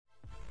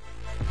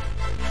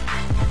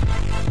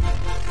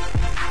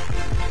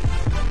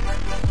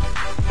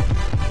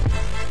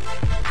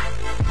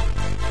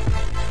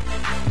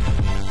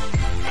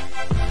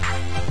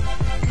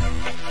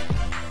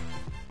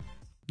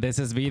This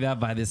is Vida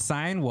by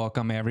Design.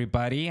 Welcome,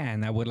 everybody.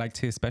 And I would like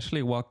to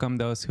especially welcome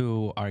those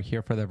who are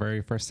here for the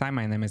very first time.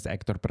 My name is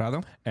Hector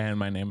Prado. And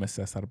my name is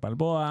Cesar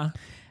Balboa.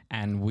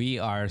 And we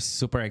are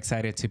super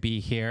excited to be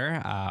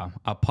here.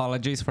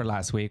 Apologies for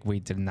last week. We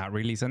did not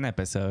release an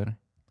episode.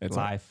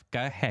 Life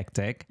got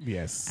hectic.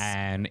 Yes.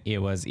 And it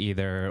was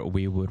either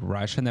we would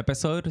rush an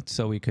episode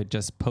so we could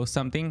just post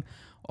something,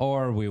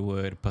 or we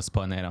would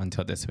postpone it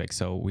until this week.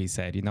 So we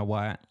said, you know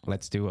what?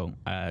 Let's do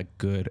a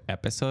good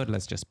episode.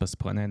 Let's just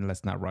postpone it.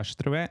 Let's not rush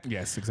through it.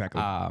 Yes,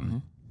 exactly.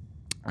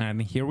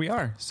 And here we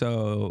are.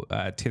 So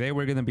today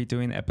we're going to be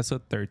doing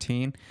episode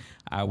 13.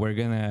 We're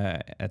going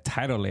to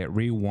title it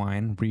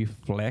Rewind,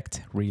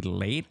 Reflect,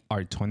 Relate,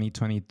 our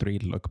 2023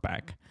 Look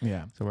Back.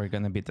 Yeah. So we're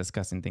going to be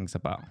discussing things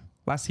about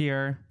last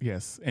year.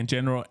 Yes, in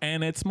general.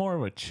 And it's more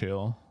of a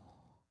chill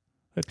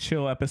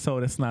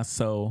episode. It's not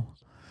so...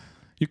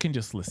 You can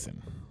just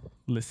listen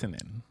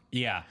in.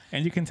 Yeah.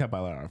 And you can tell by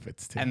our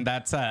outfits too. And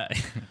that's, yeah,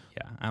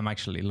 I'm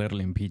actually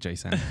literally in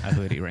PJs and a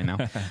hoodie right now.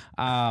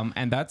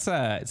 And that's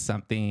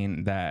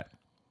something that,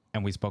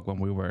 and we spoke when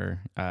we were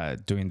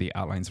doing the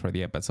outlines for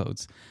the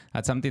episodes.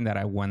 That's something that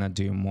I want to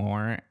do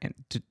more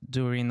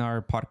during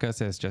our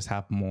podcast, is just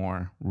have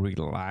more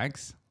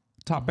relaxed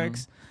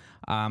topics.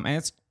 And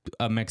it's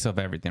a mix of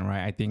everything,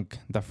 right? I think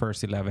the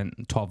first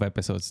 12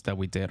 episodes that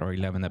we did, or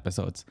 11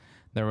 episodes,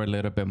 there were a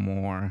little bit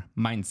more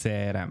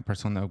mindset and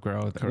personal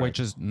growth. Correct. Which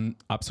is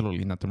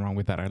absolutely nothing wrong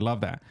with that. I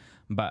love that.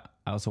 But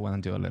I also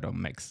want to do a little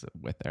mix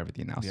with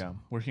everything else. Yeah,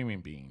 we're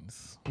human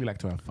beings. We like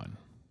to have fun.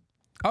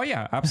 Oh,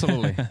 yeah,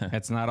 absolutely.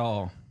 It's not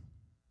all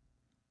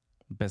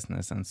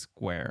business and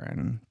square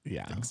and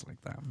things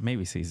like that.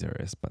 Maybe Caesar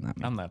is, but not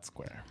me. I'm not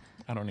square.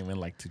 I don't even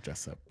like to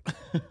dress up.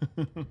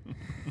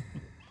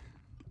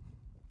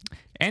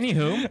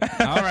 Anywho,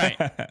 all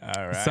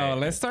right. So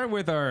let's start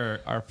with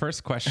our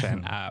first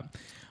question.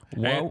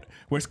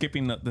 We're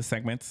skipping the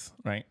segments,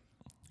 right?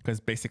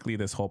 Because basically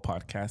this whole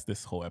podcast,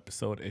 this whole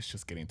episode is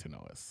just getting to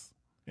know us.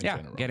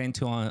 Getting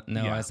to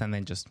know us, and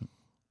then just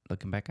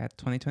looking back at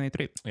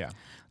 2023. Yeah.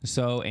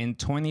 So in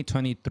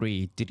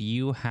 2023, did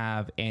you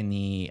have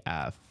any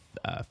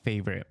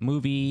favorite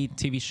movie,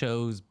 TV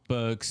shows,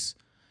 books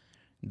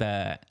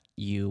that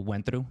you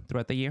went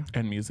throughout the year?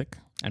 And music?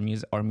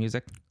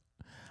 Music?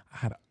 I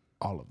had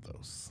all of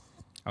those.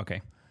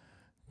 Okay.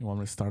 You want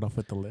me to start off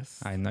with the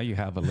list? I know you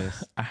have a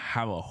list. I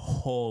have a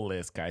whole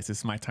list, guys.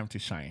 It's my time to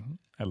shine.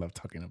 I love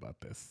talking about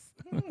this.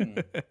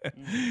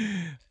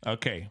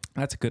 Okay.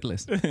 That's a good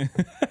list.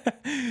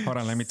 Hold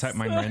on, let me type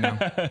mine right now.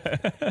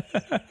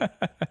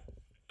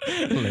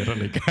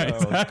 Literally, guys.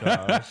 Oh,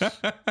 gosh.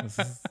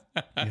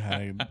 I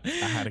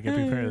had to get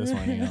prepared this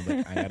morning. I was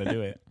like, I got to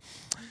do it.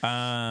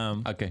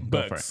 Okay, books.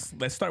 Go for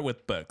it. Let's start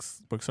with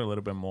books. Books are a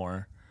little bit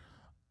more...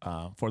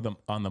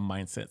 on the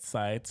mindset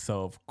side.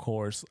 So of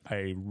course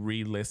I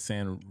reread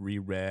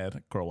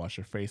Girl Wash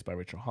Your Face by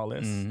Rachel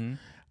Hollis.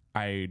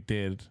 I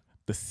did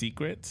The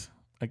Secret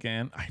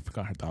again. I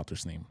forgot the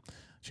author's name.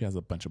 She has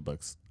a bunch of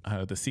books.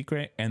 The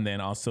Secret, and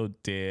then also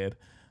did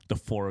The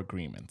 4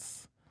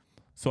 Agreements.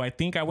 So I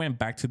think I went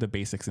back to the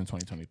basics in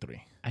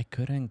 2023. I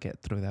couldn't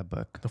get through that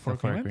book. The 4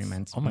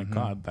 Agreements? Oh my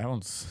God. That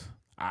one's...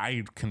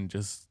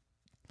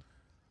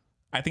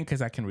 I think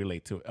because I can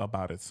relate to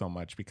about it so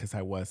much, because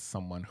I was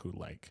someone who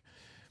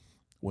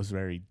was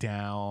very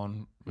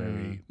down,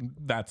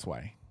 that's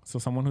why. So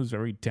someone who's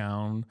very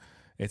down,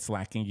 it's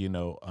lacking,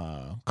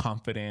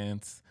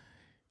 confidence.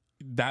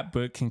 That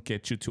book can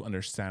get you to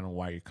understand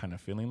why you're kind of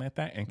feeling like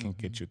that, and can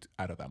get you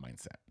out of that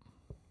mindset.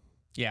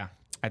 Yeah.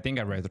 I think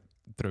I read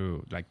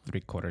through like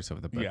 3/4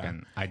 of the book,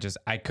 and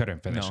I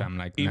couldn't finish. No. I'm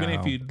like, even no.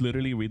 if you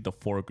literally read the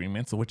 4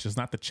 Agreements, which is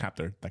not the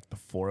chapter, like the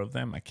 4 of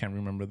them, I can't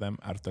remember them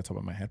out of the top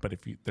of my head, but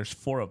there's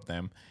 4 of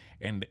them,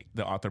 and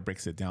the author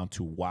breaks it down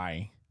to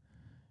why,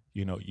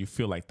 you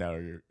feel like that,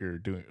 or you're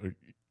doing, or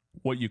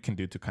what you can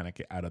do to kind of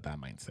get out of that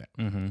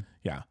mindset.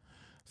 Yeah.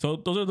 So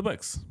those are the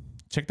books.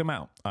 Check them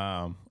out.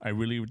 I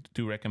really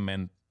do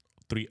recommend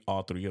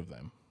all three of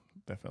them,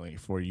 definitely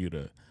for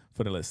the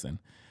listen.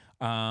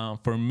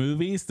 For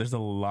movies, there's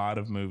a lot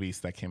of movies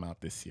that came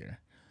out this year.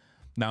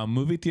 Now,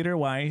 movie theater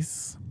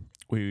wise,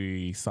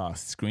 we saw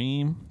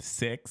Scream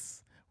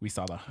 6. We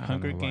saw The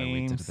Hunger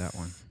Games. We did that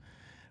one.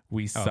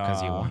 We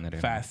saw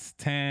Fast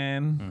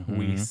 10.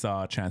 We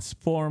saw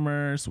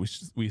Transformers.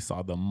 We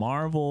saw The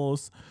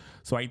Marvels.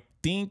 So I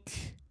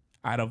think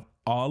out of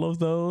all of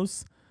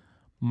those,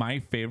 my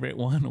favorite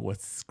one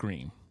was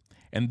Scream.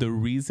 And the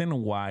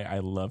reason why I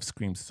love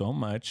Scream so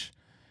much,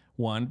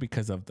 one,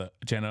 because of the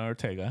Jenna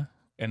Ortega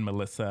and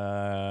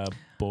Melissa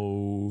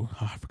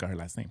I forgot her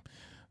last name.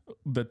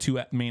 The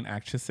 2 main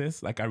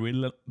actresses, I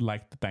really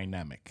liked the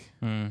dynamic.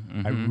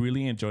 I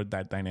really enjoyed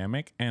that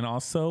dynamic. And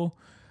also,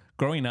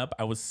 growing up,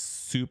 I was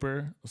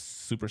super,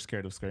 super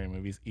scared of scary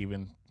movies,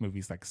 even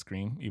movies like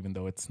Scream, even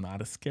though it's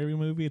not a scary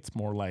movie. It's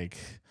more like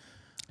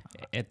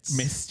it's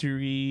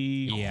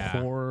mystery,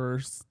 horror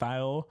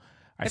style.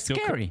 It's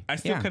scary. I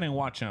still couldn't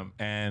watch them.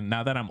 And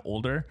now that I'm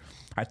older,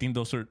 I think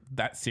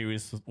that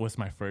series was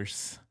my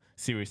first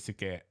series to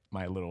get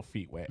my little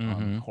feet wet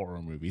on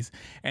horror movies.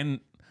 And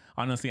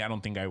honestly, I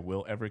don't think I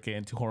will ever get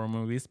into horror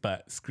movies,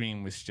 but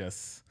Scream was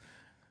just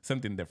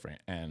something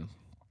different. And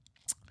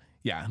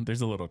yeah,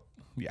 there's a little,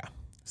 yeah.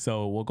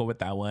 So we'll go with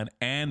that one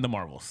and the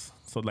Marvels.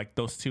 So like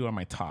those two are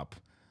my top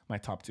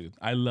two.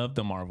 I love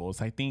the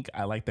Marvels. I think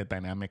I like the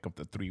dynamic of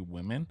the three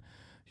women,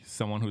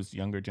 someone who's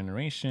younger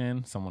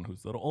generation, someone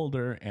who's a little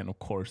older, and of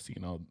course,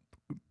 you know,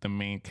 the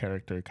main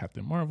character,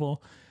 Captain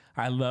Marvel.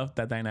 I love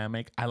that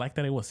dynamic. I like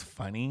that it was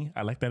funny.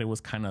 I like that it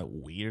was kind of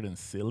weird and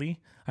silly.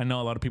 I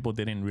know a lot of people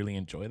didn't really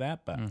enjoy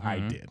that, but I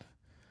did.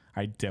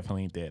 I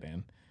definitely did.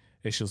 And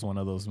it's just one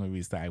of those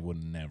movies that I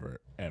would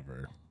never,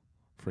 ever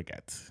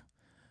forget.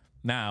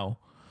 Now,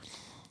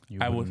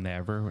 I would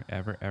never,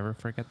 ever, ever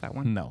forget that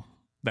one? No.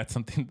 That's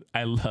something,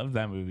 I love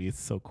that movie. It's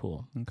so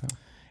cool. Okay.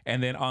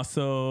 And then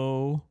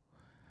also,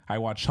 I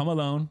watched Home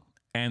Alone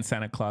and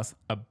Santa Claus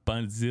a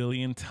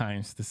bazillion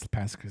times this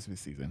past Christmas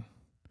season.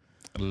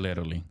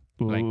 Literally.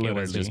 Like it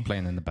was just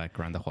playing in the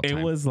background the whole time.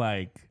 It was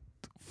like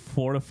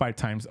 4 to 5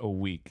 times a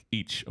week,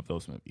 each of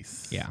those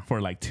movies. Yeah. For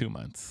like 2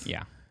 months.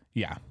 Yeah.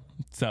 Yeah.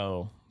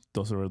 So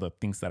those are the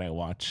things that I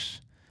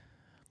watch.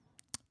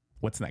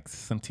 What's next?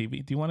 Some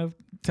TV? Do you want to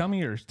tell me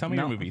your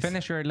movies?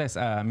 Finish your list.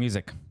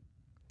 Music.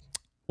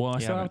 Well, I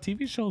still have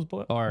TV shows,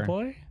 boy.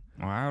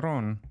 I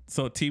don't.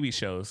 So TV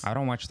shows. I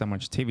don't watch that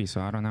much TV,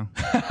 so I don't know.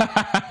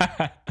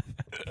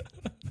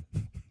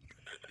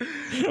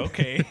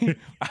 Okay.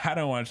 I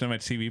don't watch that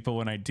much TV, but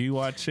when I do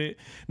watch it,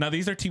 now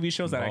these are TV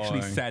shows that I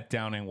actually sat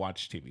down and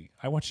watched TV.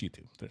 I watch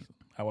YouTube.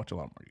 I watch a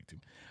lot more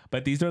YouTube.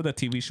 But these are the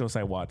TV shows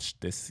I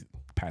watched this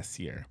past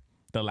year.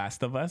 The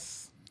Last of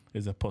Us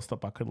is a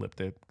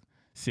post-apocalyptic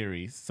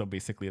series. So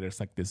basically there's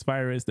like this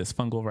virus, this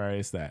fungal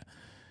virus that,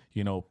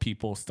 you know,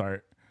 people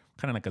start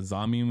kind of like a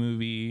zombie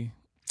movie.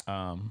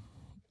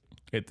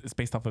 It's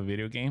based off a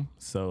video game.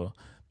 So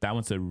that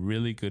one's a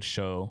really good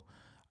show.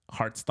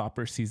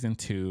 Heartstopper season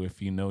 2.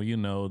 If you know, you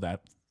know,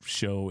 that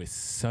show is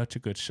such a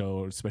good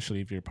show,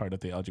 especially if you're part of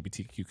the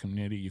LGBTQ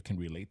community. You can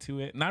relate to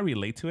it. Not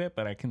relate to it,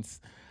 but I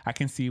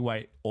can see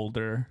why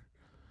older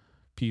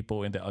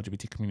people in the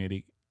LGBT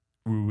community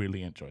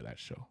really enjoy that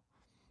show,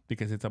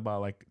 because it's about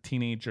like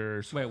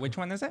teenagers. Wait, which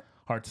one is it?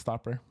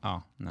 Heartstopper.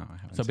 Oh no, I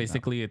haven't. So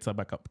basically, it's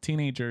about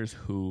teenagers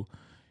who,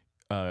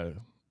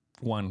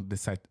 one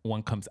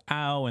comes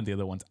out and the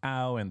other one's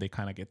out, and they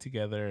kind of get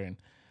together and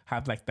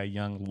have like that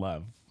young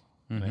love.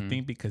 And I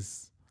think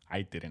because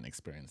I didn't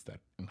experience that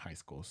in high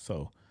school,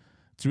 so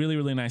it's really,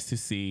 really nice to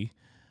see.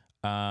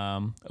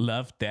 Love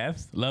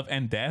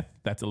and Death.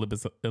 That's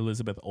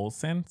Elizabeth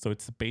Olsen. So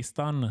it's based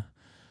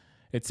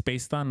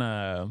on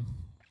a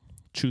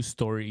true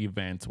story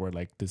event where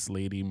like this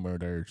lady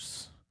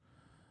murders.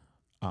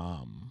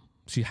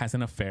 She has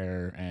an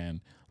affair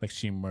and like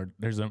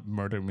there's a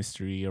murder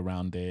mystery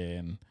around it,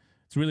 and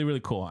it's really, really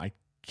cool. I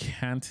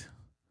can't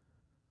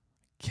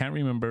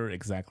remember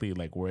exactly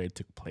like where it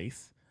took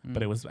place.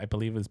 But I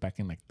believe it was back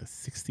in like the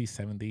 60s,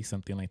 70s,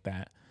 something like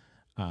that.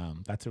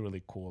 That's a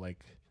really cool,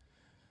 like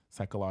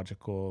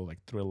psychological, like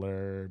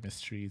thriller,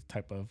 mystery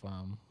type of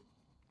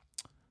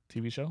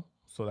TV show.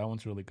 So that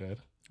one's really good.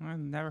 I've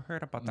never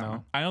heard about that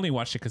one. I only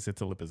watched it because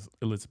it's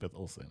Elizabeth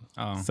Olsen.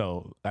 Oh.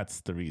 So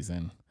that's the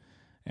reason.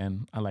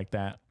 And I like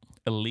that.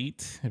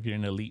 Elite, if you're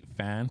an Elite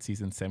fan,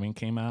 season 7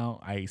 came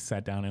out. I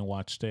sat down and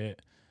watched it.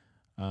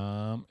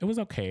 It was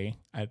okay.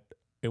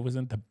 It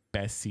wasn't the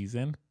best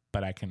season,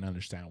 but I can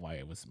understand why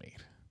it was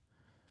made.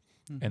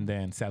 And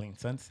then Selling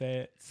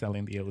Sunset,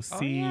 Selling the OC.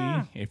 Oh,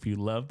 yeah. If you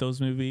love those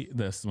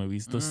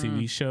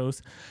TV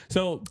shows.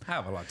 So I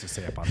have a lot to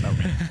say about that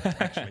one,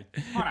 actually.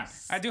 Hold on.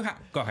 I do have.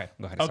 Go ahead.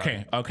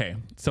 Okay.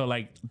 So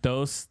like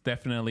those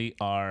definitely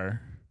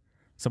are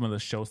some of the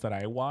shows that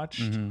I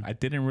watched. I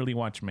didn't really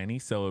watch many.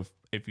 So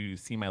if you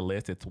see my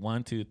list, it's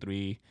 1, 2,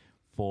 3,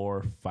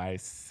 4,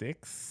 5,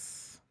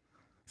 6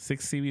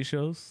 TV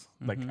shows.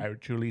 Like I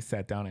truly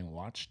sat down and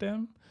watched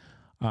them.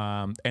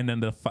 And then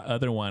the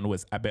other one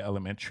was Abbott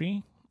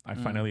Elementary. I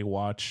finally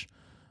watched,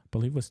 I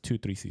believe it was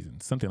 2-3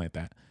 seasons, something like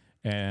that.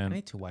 And I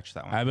need to watch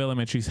that one. Abbott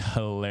Elementary is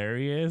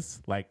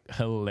hilarious, like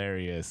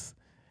hilarious.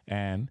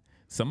 And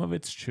some of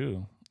it's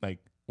true. Like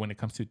when it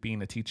comes to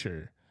being a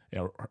teacher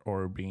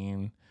or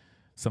being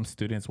some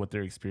students, what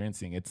they're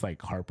experiencing, it's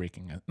like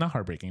heartbreaking. Not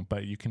heartbreaking,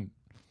 but you can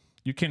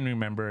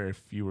remember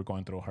if you were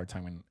going through a hard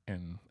time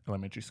in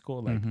elementary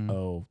school, like,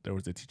 oh, there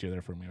was a teacher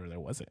there for me or there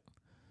wasn't.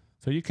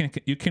 So you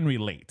can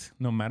relate,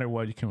 no matter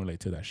what, you can relate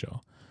to that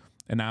show.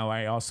 And now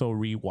I also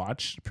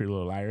rewatched Pretty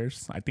Little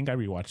Liars. I think I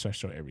rewatch that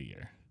show every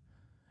year.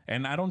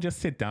 And I don't just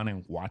sit down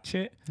and watch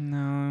it.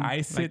 No.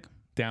 I sit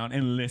down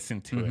and listen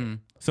to it.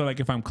 So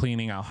like if I'm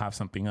cleaning, I'll have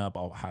something up,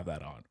 I'll have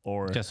that on.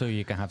 Or just so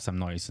you can have some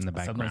noise in the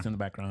background. Some noise in the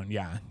background.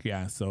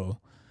 Yeah. So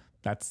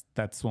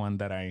that's one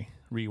that I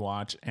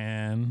rewatch.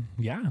 And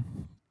yeah,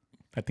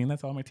 I think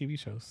that's all my TV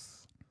shows.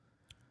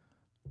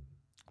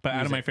 But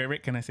out of my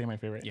favorite, can I say my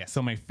favorite? Yes.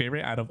 So my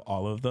favorite out of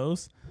all of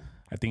those,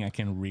 I think I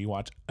can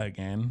rewatch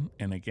again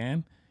and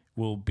again,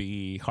 will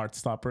be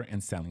Heartstopper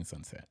and Selling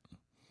Sunset.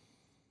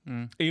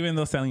 Even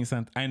though Selling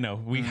Sunset, I know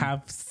we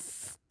have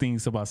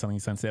things about Selling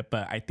Sunset,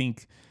 but I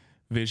think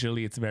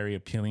visually it's very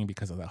appealing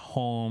because of the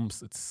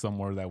homes. It's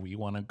somewhere that we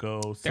want to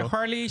go. They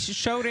hardly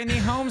showed any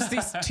homes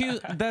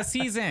the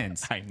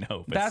seasons. I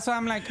know. That's why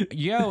I'm like,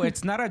 yo,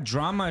 it's not a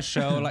drama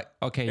show. Like,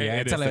 okay, yeah,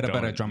 it's a little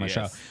bit of a drama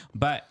show,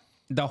 but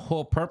the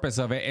whole purpose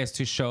of it is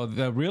to show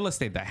the real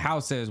estate, the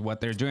houses, what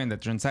they're doing, the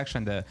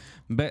transaction,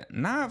 but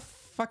not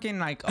fucking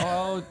like,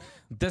 oh,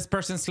 this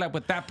person slept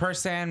with that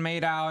person,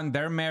 made out, and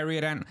they're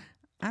married, and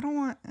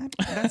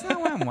that's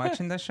not why I'm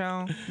watching the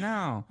show.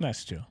 No.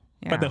 That's true.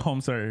 Yeah. But the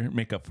homes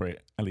make up for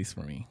it, at least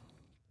for me.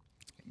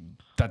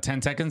 The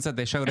 10 seconds that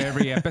they showed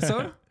every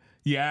episode?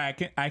 Yeah,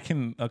 I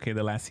can. Okay,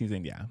 the last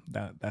season, yeah,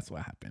 that's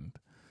what happened.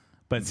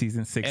 But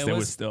season 6, there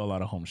was still a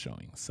lot of home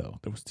showings. So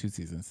there was 2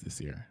 seasons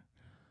this year.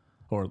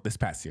 Or this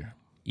past year.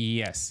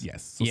 Yes.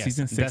 So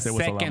season 6, there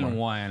was a lot more. The second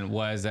one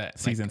was...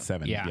 season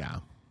 7, yeah.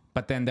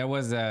 But then there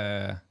was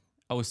a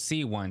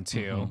OC one, too.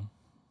 Mm-hmm.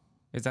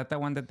 Is that the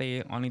one that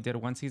they only did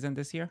 1 season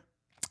this year?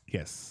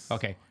 Yes.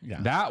 Okay.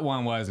 Yeah. That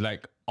one was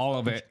like, all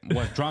of it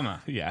was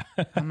drama. Yeah.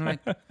 I'm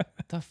like,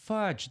 the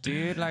fudge,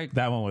 dude. Like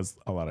that one was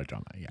a lot of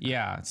drama. Yeah.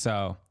 Yeah.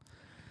 So,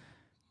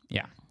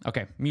 yeah.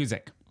 Okay.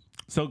 Music.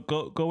 So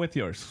go with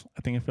yours.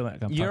 I feel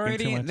like I'm talking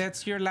too much.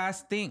 That's your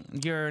last thing.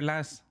 Your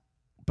last.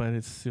 But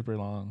it's super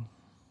long.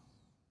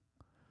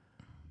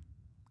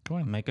 Go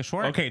on. Make it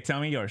short. Okay. Tell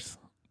me yours.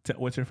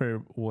 What's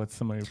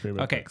some of your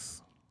favorite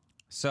books?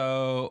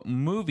 So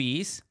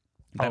movies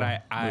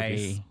that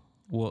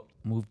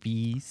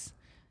movies.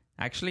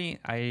 Actually,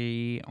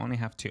 I only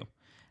have 2,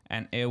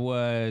 and it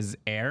was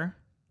Air,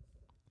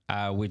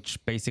 which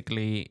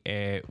basically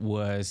it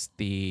was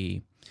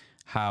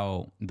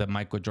how the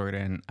Michael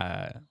Jordan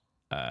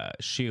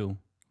shoe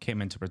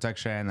came into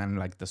production and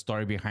like the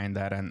story behind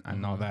that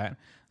and all that.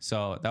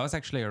 So that was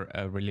actually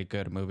a really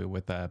good movie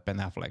with Ben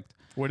Affleck.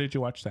 Where did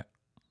you watch that?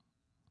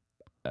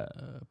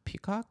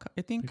 Peacock,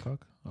 I think.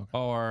 Peacock? Okay.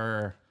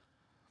 Or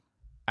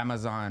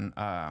Amazon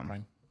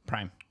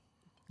Prime.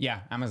 Yeah,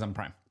 Amazon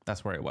Prime.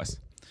 That's where it was.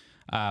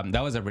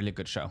 That was a really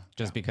good show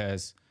just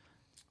because,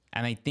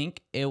 and I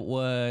think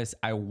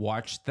I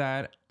watched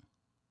that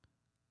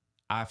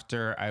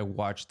after I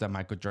watched the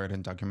Michael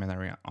Jordan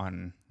documentary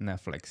on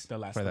Netflix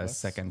for the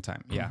second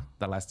time. Mm-hmm. Yeah.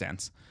 The Last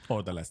Dance.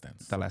 Or The Last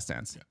Dance. The Last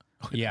Dance. Yeah.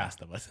 The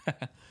Last of Us.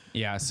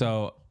 Yeah.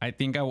 So I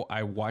think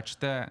I watched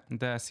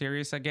the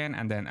series again,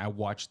 and then I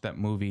watched that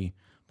movie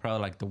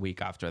probably like the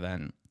week after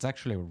then. It's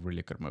actually a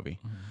really good movie.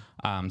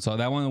 Mm-hmm. So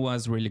that one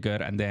was really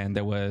good. And then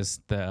there was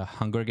the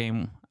Hunger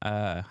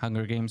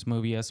Games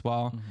movie as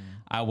well. Mm-hmm.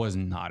 I was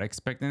not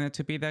expecting it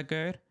to be that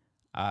good.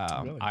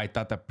 Really? I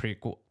thought the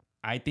prequel,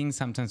 I think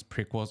sometimes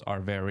prequels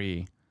are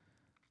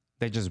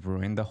they just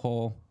ruin the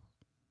whole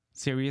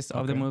series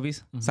of the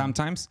movies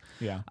sometimes.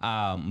 Yeah.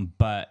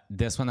 But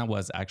this one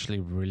was actually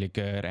really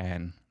good.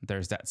 And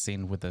there's that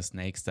scene with the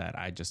snakes that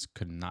I just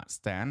could not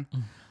stand.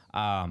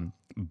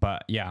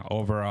 But yeah,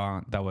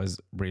 overall, that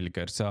was really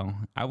good. So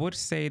I would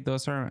say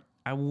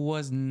I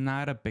was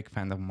not a big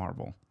fan of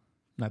Marvel.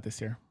 Not this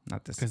year.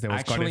 Because there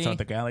was Guardians of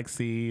the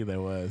Galaxy.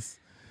 There was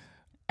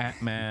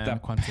Ant-Man.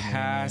 The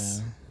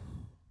past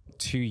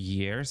 2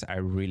 years, I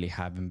really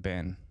haven't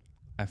been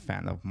a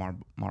fan of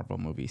Marvel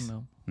movies.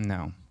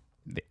 No.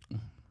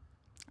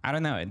 I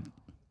don't know.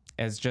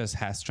 It just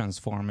has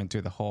transformed into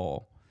the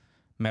whole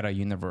meta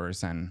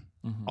universe and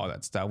all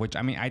that stuff, which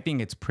I mean, I think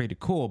it's pretty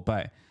cool,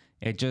 but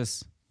they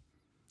just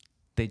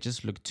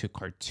look too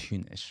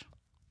cartoonish,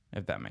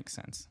 if that makes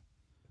sense.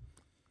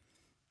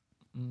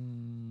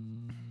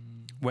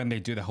 When they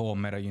do the whole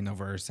meta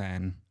universe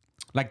and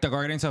like the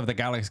Guardians of the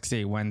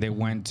Galaxy, when they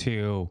went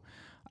to,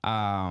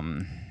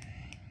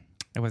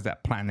 it was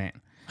that planet,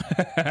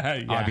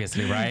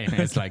 obviously, right?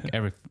 It's like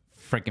every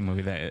freaking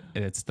movie that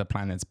it's the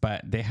planets,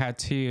 but they had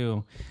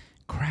to,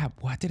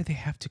 what did they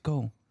have to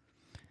go?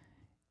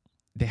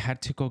 They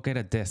had to go get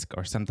a disc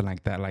or something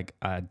like that, like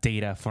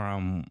data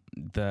from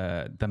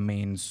the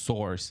main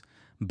source.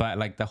 But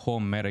like the whole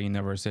meta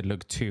universe, it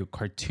looked too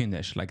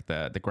cartoonish, like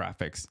the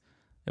graphics.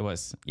 It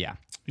was, yeah.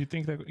 You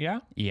think that, yeah?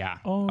 Yeah.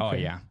 Oh,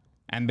 okay. Yeah.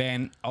 And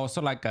then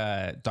also like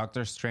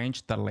Doctor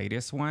Strange, the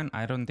latest one.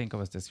 I don't think it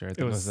was this year. I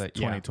think it was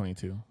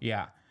 2022.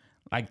 Yeah.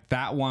 Like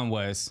that one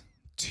was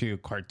too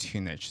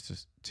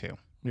cartoonish too.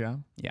 Yeah.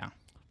 Yeah.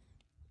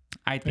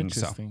 I think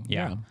so.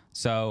 Yeah.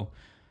 So...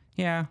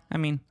 yeah, I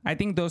mean, I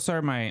think those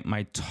are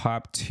my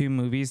top 2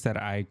 movies that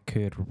I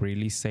could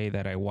really say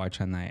that I watch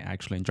and I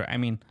actually enjoy. I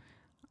mean,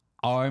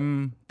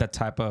 I'm the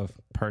type of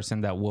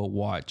person that will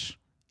watch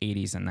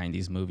 80s and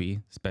 90s movie,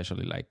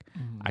 especially like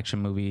action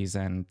movies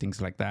and things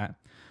like that.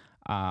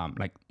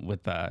 Like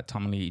with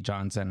Tommy Lee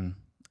Jones and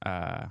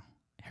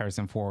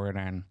Harrison Ford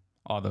and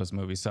all those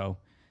movies. So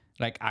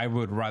like I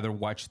would rather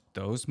watch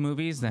those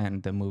movies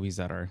than the movies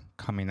that are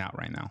coming out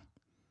right now.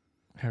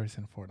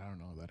 Harrison Ford, I don't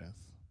know who that is.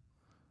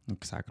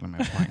 Exactly my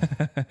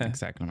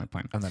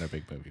point. I'm not a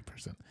big movie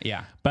person.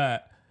 Yeah.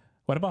 But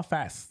what about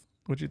Fast?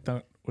 What you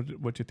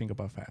think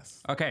about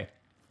Fast? Okay.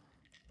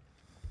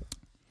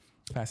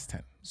 Fast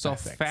 10. So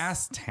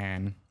Fast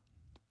 10,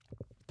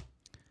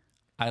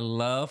 I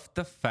love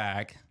the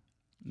fact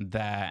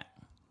that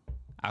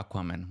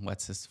Aquaman.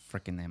 What's his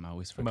freaking name? I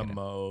always forget it.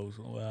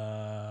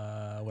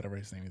 Whatever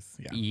his name is.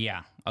 Yeah.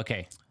 Yeah.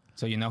 Okay.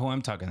 So you know who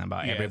I'm talking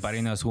about. Yes.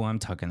 Everybody knows who I'm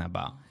talking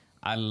about.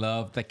 I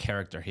love the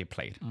character he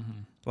played.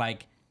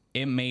 Like,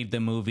 it made the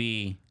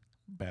movie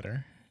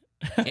better.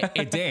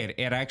 It did.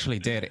 It actually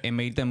did. It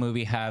made the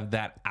movie have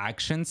that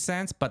action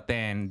sense, but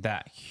then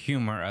that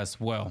humor as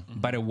well.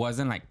 But it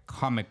wasn't like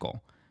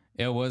comical.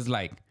 It was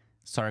like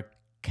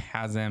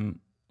sarcasm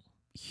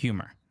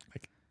humor.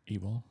 Like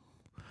evil.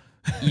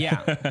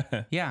 Yeah.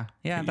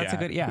 That's a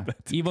good,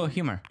 evil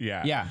humor.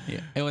 Yeah.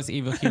 It was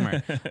evil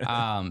humor.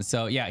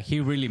 So yeah, he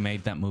really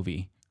made that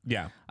movie.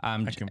 Yeah. I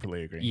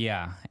completely agree.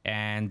 Yeah.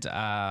 And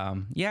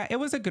it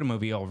was a good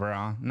movie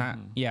overall.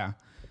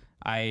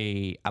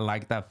 I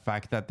like the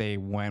fact that they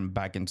went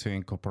back into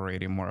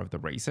incorporating more of the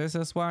races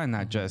as well, and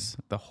not just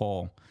the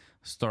whole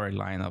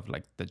storyline of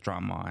like the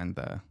drama and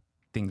the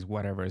things,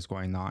 whatever is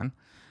going on.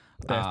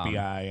 The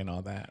FBI and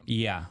all that.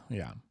 Yeah.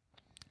 Yeah.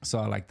 So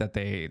I like that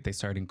they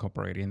started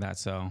incorporating that.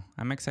 So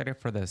I'm excited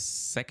for the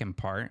second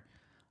part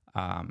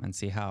and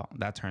see how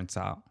that turns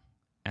out.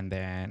 And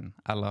then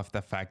I love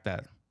the fact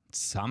that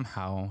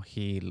somehow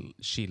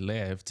she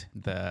lived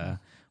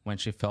when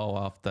she fell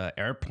off the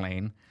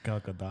airplane. Gal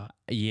Gadot.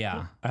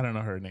 Yeah. I don't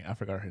know her name. I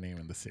forgot her name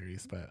in the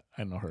series, but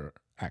I know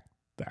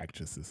the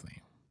actress's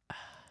name.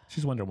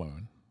 She's Wonder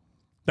Woman.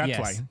 That's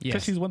why.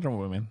 Because she's Wonder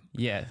Woman.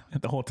 Yeah.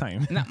 The whole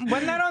time. No,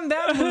 but not on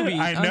that movie.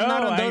 I know.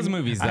 Not on those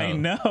movies, though. I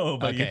know,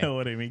 but you know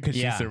what I mean? Because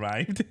she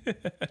survived.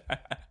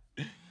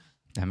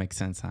 That makes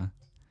sense, huh?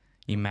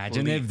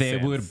 Imagine if they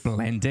would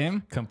blend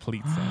him.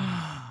 Complete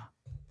sense.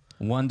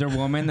 Wonder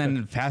Woman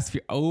and Fast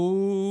Furious.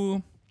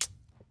 Oh,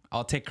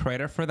 I'll take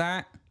credit for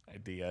that.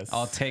 Ideas.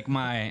 I'll take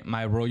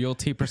my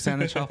royalty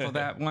percentage off of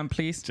that one,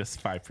 please.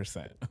 Just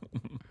 5%.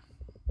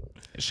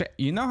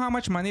 You know how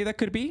much money that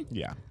could be?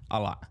 Yeah. A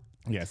lot.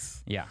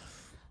 Yes. Yeah.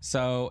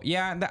 So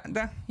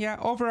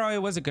overall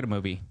it was a good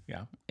movie.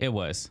 Yeah. It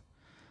was.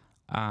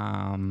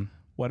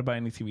 What about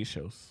any TV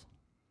shows?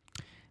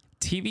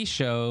 TV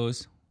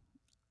shows,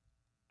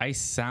 I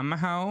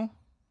somehow,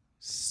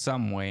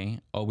 some way,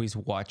 always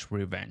watch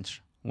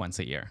Revenge once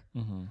a year.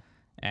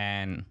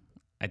 And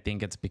I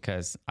think it's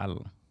because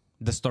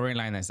the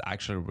storyline is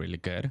actually really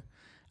good.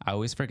 I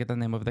always forget the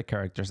name of the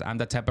characters. I'm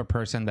the type of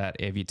person that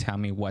if you tell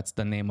me what's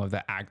the name of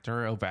the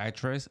actor or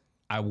actress,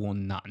 I will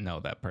not know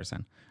that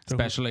person,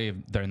 especially if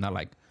they're not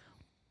like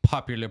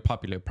popular.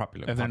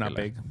 If they're not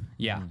big.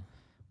 Yeah.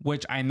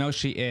 Which I know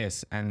she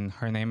is, and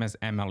her name is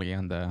Emily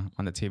on the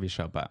TV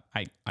show, but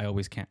I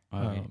always can't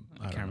I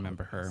can't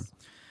remember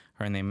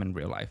her name in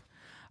real life.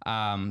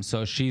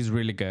 So she's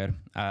really good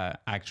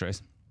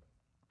actress.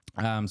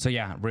 So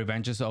yeah,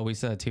 Revenge is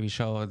always a TV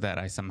show that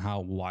I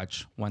somehow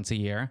watch once a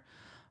year.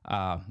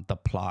 The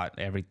plot,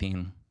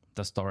 everything,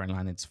 the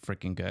storyline, it's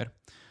freaking good.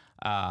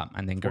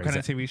 And then what kind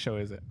of TV show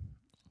is it?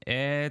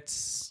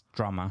 It's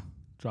drama.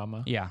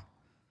 Drama? Yeah,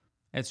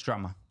 it's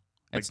drama.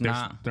 Like it's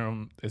not.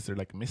 Is there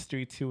like a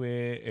mystery to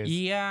it?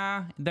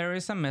 Yeah, there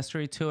is a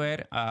mystery to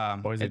it.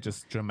 Or is it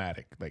just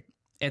dramatic? Like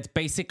it's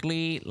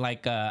basically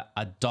like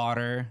a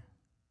daughter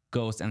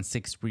goes and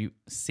seeks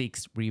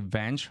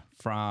revenge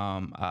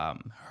from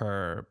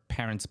her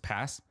parents'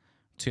 past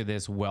to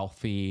this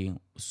wealthy,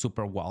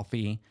 super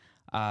wealthy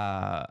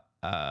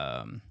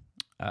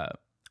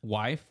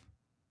wife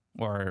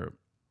or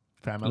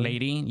family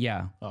lady.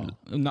 Yeah. Oh.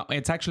 No,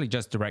 it's actually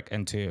just direct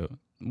into.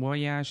 Well,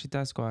 yeah, she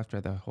does go after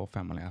the whole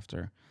family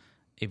after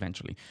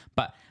eventually.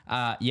 But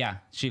yeah,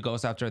 she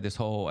goes after this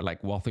whole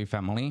like wealthy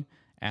family,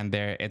 and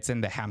it's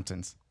in the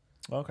Hamptons.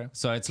 Okay.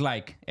 So it's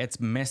like it's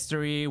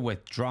mystery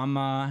with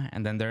drama,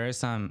 and then there is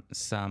some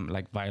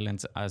like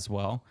violence as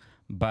well.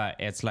 But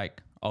it's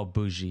like all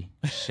bougie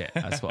shit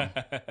as well.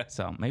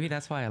 So maybe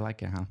that's why I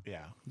like it, huh?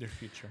 Yeah, their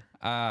future.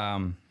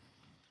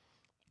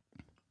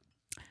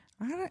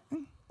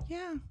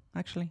 Yeah,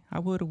 actually, I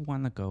would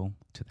want to go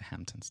to the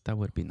Hamptons. That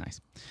would be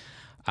nice.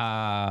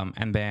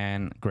 And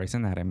then Grey's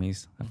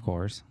Anatomy's, of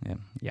course.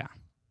 Yeah,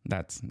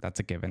 that's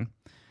a given.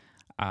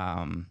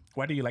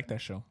 Why do you like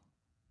that show?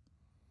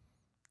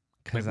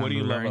 Because I'm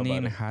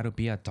learning how to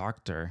be a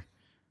doctor.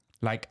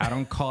 Like, I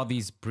don't call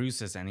these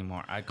bruises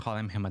anymore. I call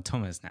them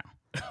hematomas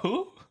now.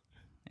 Who?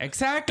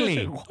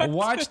 Exactly.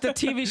 Watch the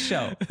TV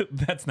show.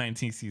 That's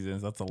 19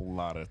 seasons. That's a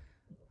lot of...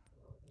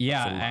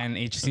 Yeah, and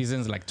each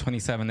season's like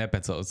 27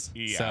 episodes.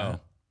 Yeah. So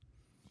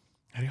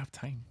how do you have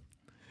time?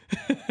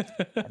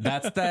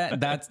 that's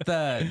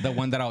the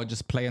one that I'll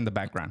just play in the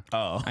background.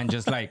 Oh. And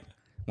just like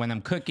when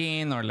I'm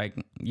cooking or like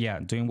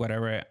doing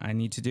whatever I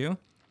need to do,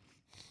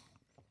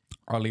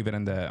 I'll leave it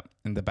in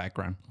the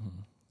background.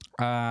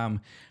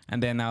 And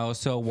then I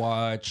also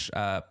watch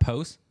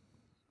Pose.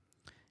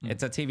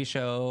 It's a TV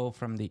show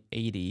from the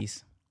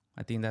 80s.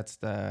 I think that's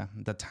the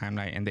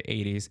timeline in the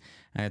 80s.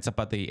 And it's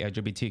about the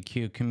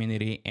LGBTQ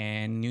community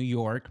in New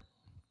York.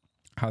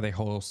 How they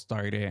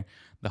started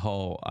the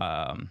whole...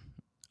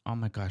 oh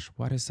my gosh,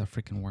 what is the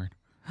freaking word?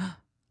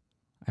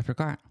 I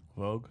forgot.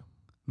 Vogue,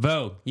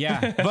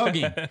 yeah,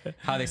 voguing.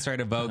 How they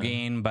started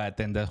voguing, but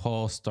then the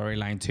whole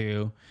storyline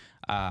too.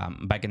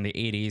 back in the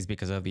 80s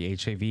because of the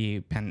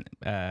HIV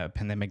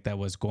pandemic that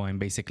was going.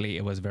 Basically,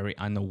 it was very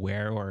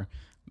unaware, or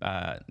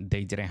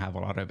they didn't have a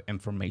lot of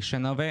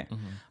information of it.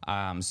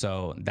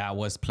 So that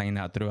was playing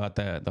out throughout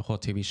the whole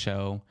TV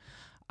show.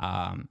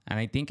 And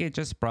I think it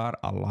just brought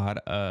a lot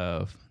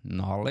of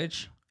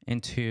knowledge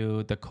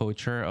into the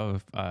culture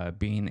of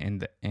being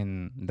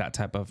in that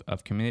type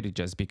of community,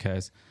 just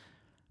because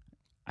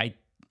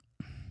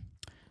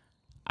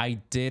I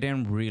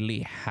didn't really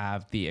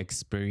have the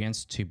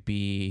experience to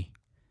be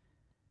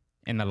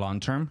in the long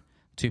term,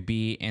 to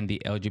be in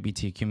the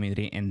LGBT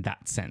community in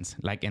that sense,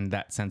 like in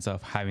that sense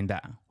of having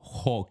that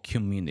whole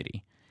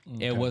community.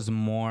 Okay. It was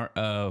more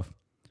of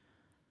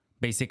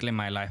basically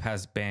my life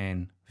has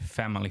been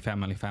family.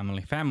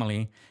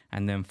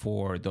 And then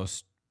for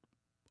those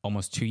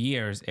almost 2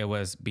 years, it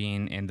was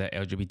being in the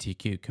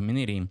LGBTQ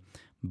community,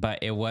 but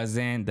it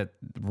wasn't the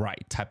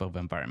right type of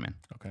environment.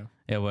 Okay.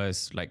 It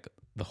was like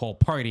the whole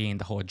partying,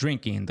 the whole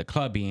drinking, the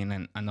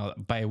clubbing, and all,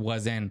 but it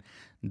wasn't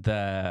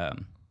the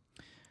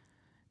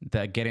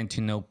getting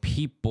to know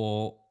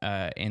people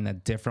in a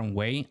different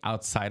way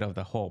outside of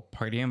the whole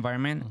party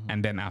environment.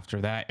 And then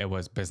after that, it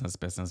was business.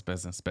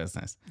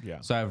 Yeah.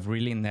 So I've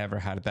really never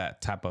had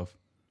that type of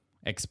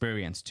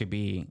experience to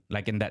be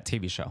like in that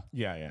TV show.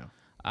 Yeah.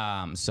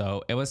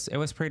 So it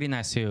was pretty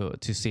nice to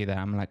see that.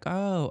 I'm like,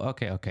 oh,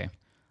 okay.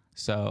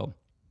 So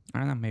I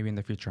don't know, maybe in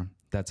the future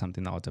that's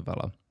something I'll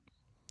develop.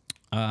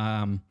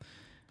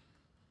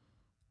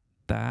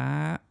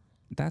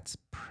 That's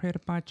pretty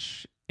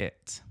much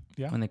it.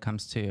 Yeah. When it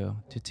comes to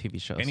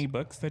TV shows. Any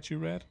books that you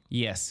read?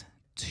 Yes,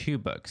 2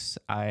 books.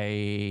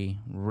 I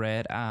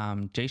read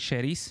Jay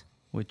Shetty's,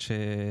 which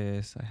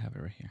is, I have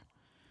it right here,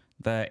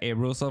 The 8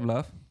 Rules of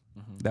Love.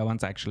 That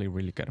one's actually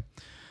really good.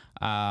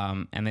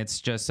 And it's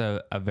just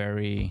a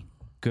very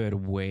good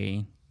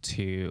way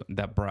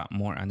that brought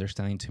more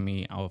understanding to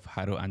me of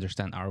how to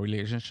understand our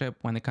relationship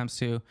when it comes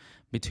to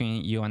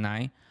between you and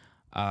I,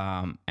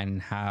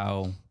 and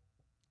how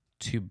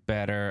to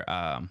better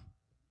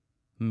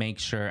make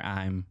sure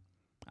I'm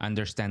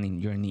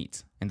understanding your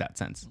needs in that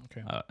sense.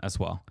 Okay. As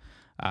well.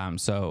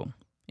 So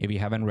if you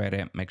haven't read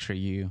it, make sure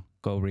you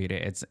go read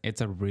it.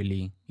 It's a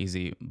really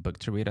easy book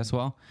to read as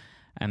well.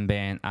 And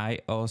then I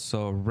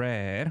also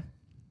read,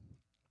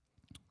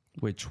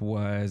 which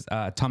was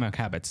Atomic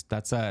Habits.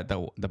 That's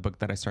the book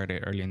that I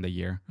started early in the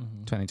year,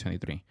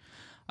 2023.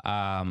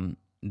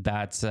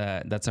 That's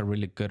a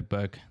really good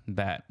book,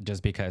 that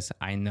just because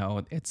I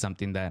know it's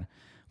something that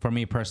for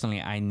me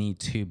personally, I need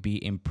to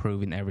be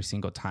improving every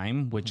single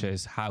time, which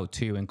is how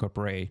to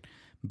incorporate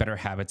better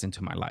habits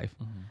into my life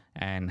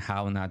and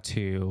how not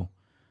to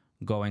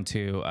go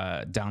into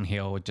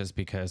downhill just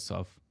because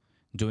of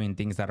doing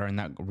things that are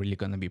not really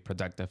going to be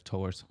productive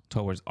towards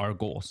our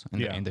goals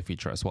in the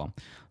future as well.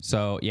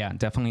 So yeah,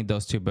 definitely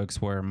those 2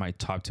 books were my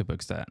top 2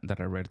 books that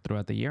I read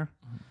throughout the year.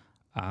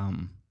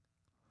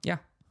 Yeah.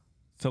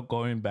 So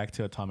going back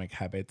to Atomic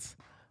Habits,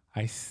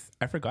 I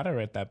forgot I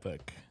read that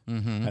book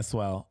as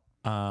well.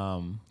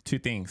 2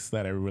 things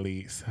that I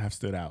really have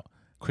stood out: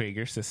 create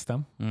your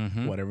system,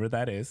 whatever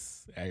that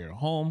is, at your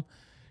home,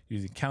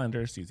 using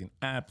calendars, using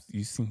apps,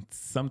 using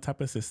some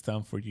type of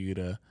system for you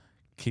to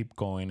keep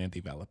going and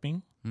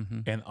developing.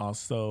 And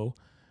also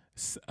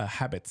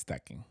habit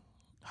stacking.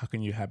 How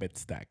can you habit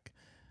stack?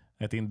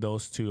 I think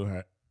those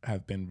 2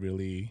 have been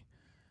really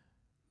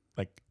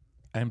like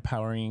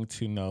empowering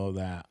to know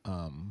that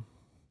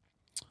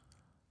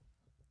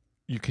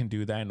you can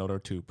do that in order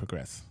to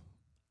progress.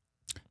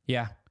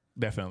 Yeah,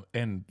 definitely.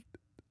 And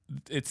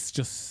it's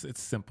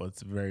simple.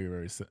 It's very,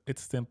 very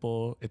it's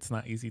simple. It's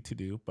not easy to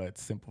do, but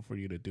it's simple for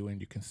you to do,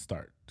 and you can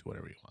start to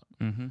whatever you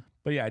want.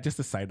 But yeah, just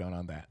a side note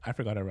on that. I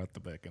forgot I read the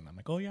book, and I'm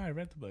like, oh yeah, I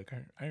read the book.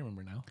 I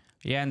remember now.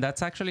 Yeah, and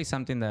that's actually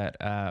something that,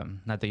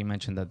 not that you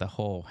mentioned that the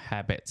whole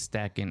habit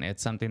stacking,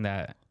 it's something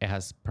that it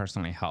has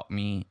personally helped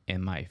me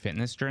in my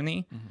fitness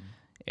journey.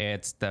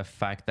 It's the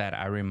fact that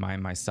I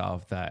remind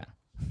myself that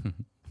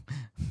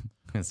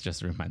it's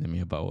just reminded me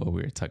about what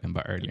we were talking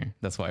about earlier.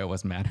 That's why I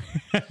was mad.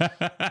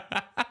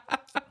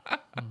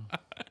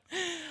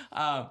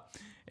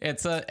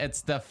 It's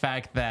the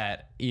fact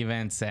that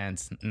even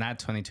since not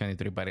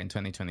 2023, but in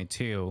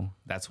 2022,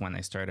 that's when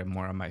I started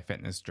more on my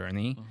fitness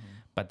journey.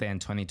 But then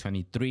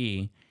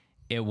 2023,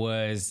 it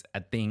was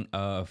a thing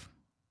of,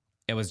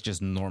 it was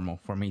just normal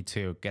for me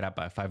to get up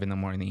at 5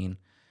 a.m,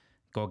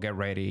 go get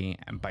ready,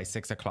 and by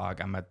 6 o'clock,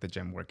 I'm at the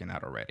gym working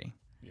out already.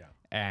 Yeah.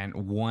 And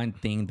one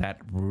thing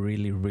that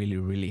really, really,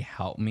 really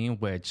helped me,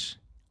 which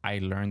I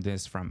learned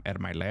this from Ed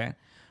Milet,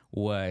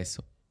 was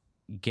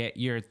get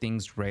your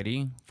things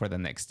ready for the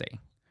next day.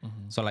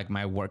 So like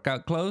my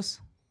workout clothes,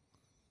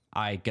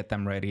 I get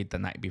them ready the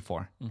night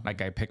before.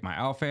 Like I pick my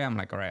outfit. I'm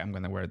like, all right, I'm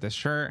going to wear this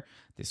shirt,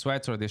 these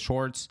sweats or these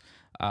shorts,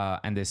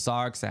 and these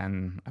socks.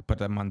 And I put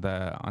them on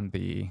the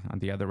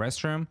other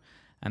restroom.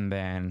 And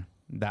then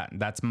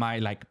that's my,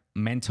 like,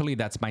 mentally,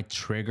 that's my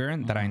trigger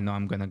that I know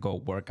I'm going to go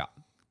work out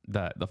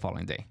the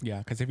following day.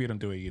 Yeah. Cause if you don't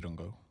do it, you don't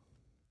go.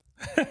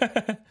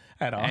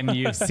 at all. And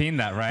you've seen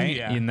that, right?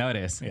 Yeah. You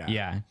notice. Yeah.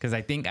 Yeah. Because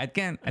I think I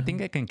can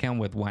count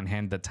with one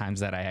hand the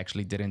times that I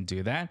actually didn't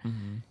do that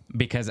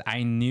because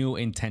I knew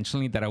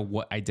intentionally that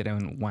I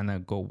didn't want to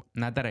go.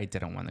 Not that I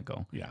didn't want to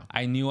go. Yeah.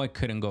 I knew I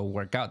couldn't go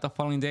work out the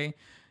following day.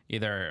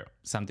 Either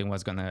something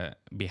was going to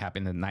be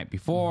happening the night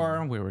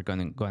before, we were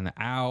going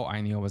out, I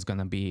knew I was going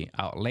to be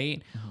out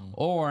late,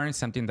 or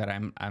something that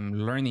I'm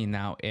learning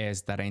now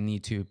is that I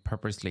need to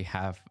purposely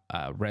have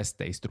rest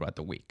days throughout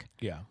the week.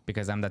 Yeah.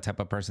 Because I'm the type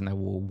of person that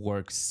will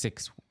work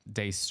 6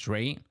 days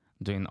straight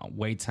doing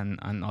weights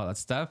and all that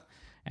stuff,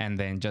 and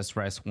then just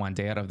rest one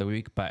day out of the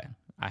week. But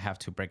I have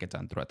to break it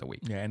down throughout the week.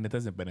 Yeah, and it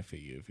doesn't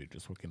benefit you if you're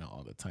just working out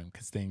all the time,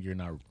 because then you're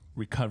not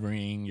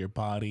recovering your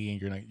body,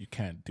 and you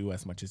can't do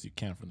as much as you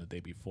can from the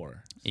day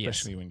before,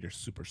 especially when you're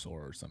super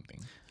sore or something.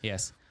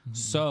 Yes.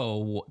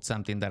 So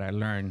something that I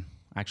learned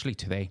actually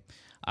today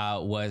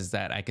was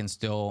that I can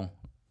still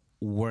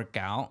work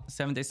out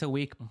 7 days a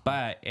week,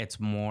 but it's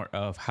more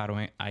of how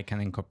do I can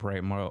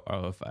incorporate more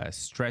of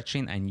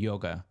stretching and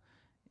yoga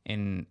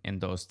in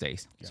those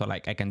days. Yeah. So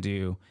like I can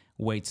do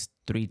weights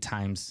 3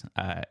 times,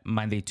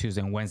 Monday,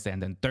 Tuesday, and Wednesday,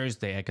 and then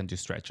Thursday I can do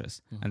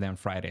stretches, and then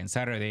Friday and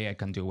Saturday I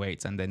can do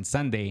weights, and then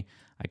Sunday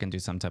I can do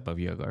some type of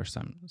yoga or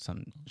some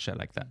shit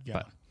like that. Yeah.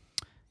 But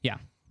yeah,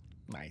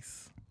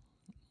 nice,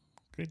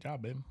 great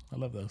job, babe. I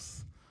love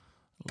those.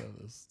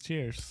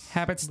 Cheers.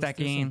 Habit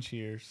stacking.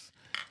 Cheers.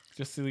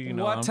 Just so you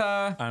know,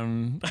 water.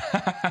 I'm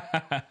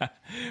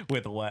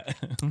with what?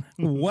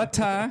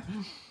 Water.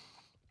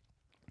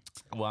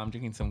 Well, I'm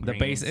drinking some greens.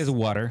 The base is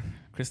water.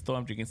 Crystal,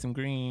 I'm drinking some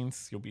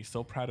greens. You'll be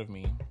so proud of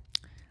me.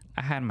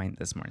 I had mine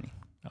this morning.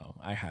 No,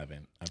 I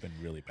haven't. I've been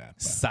really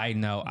bad. Side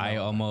note, I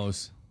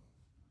almost...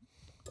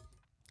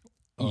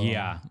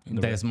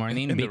 this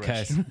morning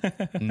because...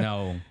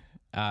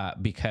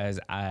 because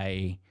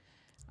I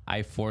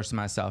forced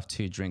myself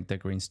to drink the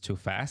greens too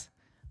fast.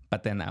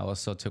 But then I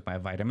also took my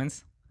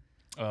vitamins.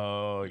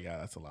 Oh, yeah,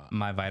 that's a lot.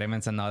 My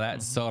vitamins and all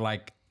that. So,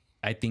 like...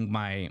 I think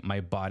my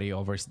body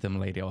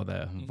overstimulated all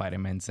the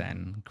vitamins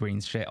and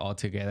green shit all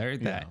together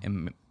that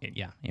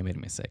it made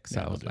me sick.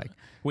 So I was like,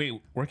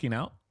 wait, working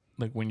out?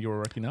 Like when you were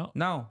working out?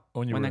 No,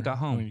 when I got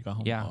home. When you got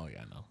home? Yeah. Oh,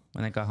 yeah, no.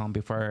 When I got home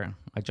before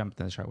I jumped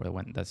in the shower,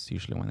 that's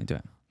usually when I do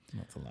it.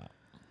 That's a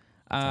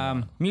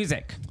lot.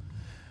 Music.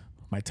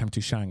 My time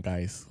to shine,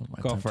 guys.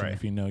 Go for it.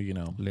 If you know, you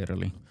know.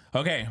 Literally.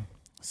 Okay.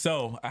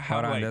 So I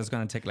have Hold on, that's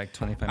going to take like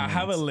 25 minutes. I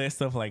have a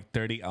list of like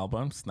 30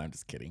 albums. No, I'm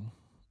just kidding.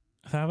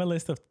 So I have a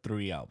list of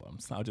 3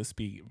 albums. I'll just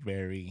be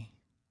very,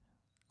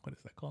 what is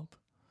that called?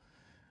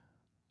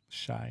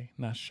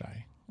 Not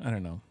shy. I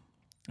don't know.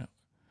 No.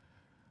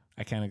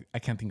 I can't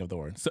think of the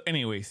word. So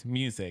anyways,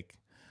 music.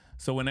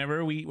 So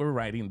whenever we were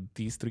writing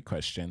these 3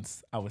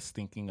 questions, I was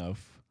thinking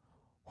of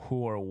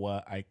who or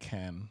what I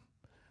can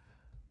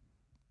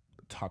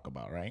talk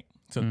about, right?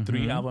 So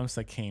 3 albums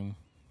that came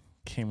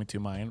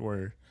into mind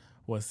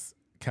was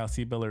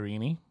Kelsea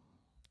Ballerini,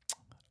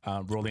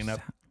 Rolling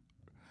Up.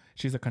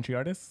 She's a country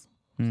artist.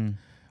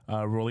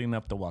 Rolling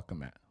Up the Welcome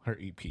Mat, her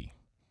EP.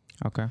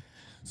 Okay.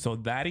 So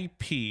that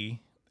EP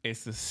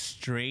is a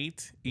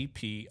straight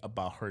EP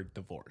about her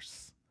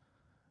divorce.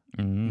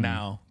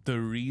 Now, the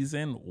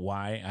reason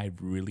why I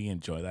really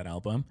enjoy that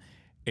album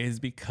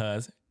is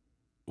because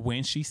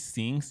when she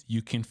sings,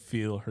 you can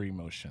feel her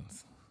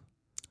emotions.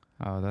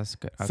 Oh, that's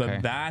good. Okay. So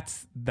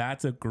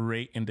that's a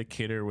great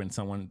indicator when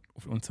someone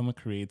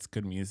creates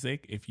good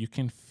music. If you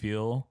can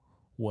feel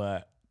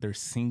what they're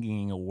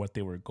singing or what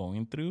they were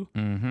going through,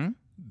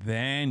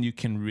 then you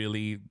can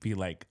really be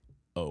like,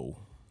 oh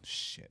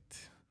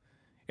shit.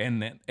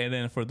 And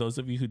then for those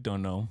of you who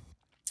don't know,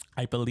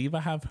 I believe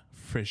I have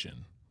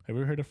Frisian. Have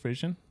you ever heard of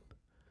Frisian?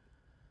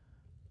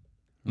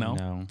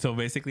 No. So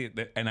basically,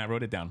 and I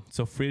wrote it down.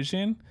 So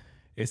Frisian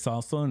is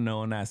also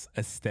known as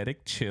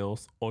aesthetic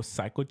chills or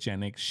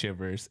psychogenic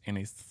shivers in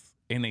a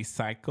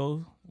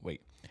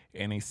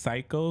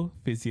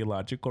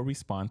psychophysiological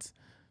response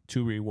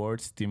to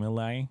reward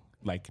stimuli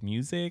like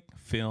music,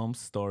 films,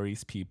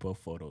 stories, people,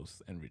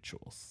 photos, and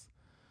rituals.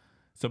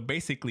 So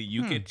basically,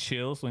 you get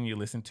chills when you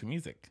listen to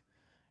music.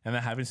 And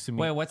that happens to me.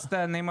 Wait, what's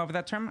the name of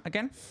that term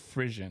again?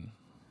 Frisian.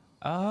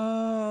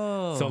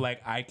 Oh. So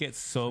like I get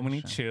so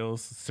many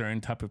chills,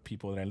 certain type of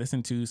people that I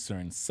listen to,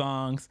 certain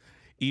songs,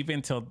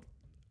 even till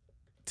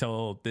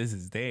this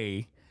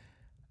day,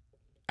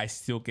 I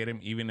still get them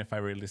even if I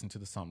already listened to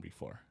the song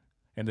before.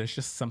 And there's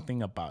just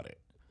something about it.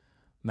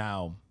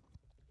 Now,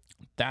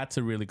 that's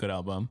a really good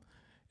album.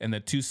 And the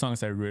 3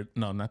 songs I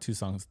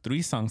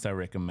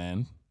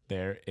recommend,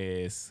 there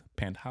is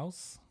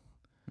Penthouse.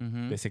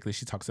 Basically,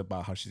 she talks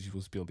about how she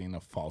was building a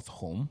false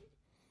home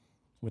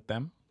with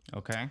them.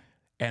 Okay.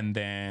 And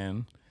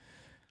then,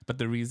 but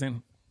the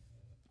reason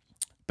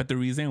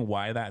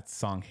why that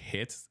song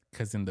hits,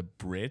 because in the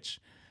bridge,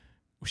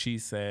 she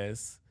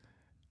says,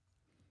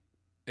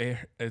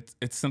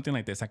 it's something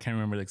like this. I can't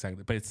remember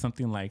exactly, but it's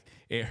something like,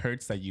 it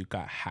hurts that you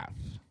got half.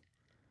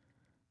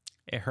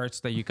 It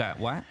hurts that you got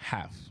what?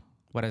 Half.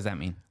 What does that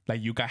mean?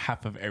 Like you got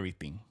half of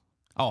everything.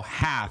 Oh,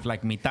 half,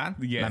 like mitad?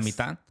 Yes. La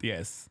mitad?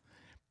 Yes.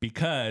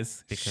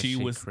 because she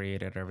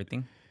created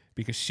everything.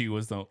 Because she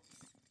was the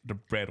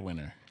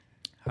breadwinner.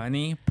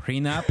 Honey,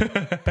 prenup,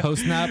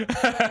 postnup,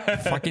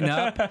 fucking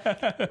up,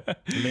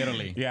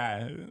 literally.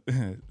 Yeah.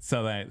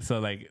 So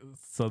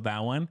that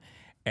one,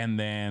 and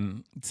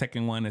then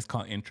second one is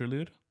called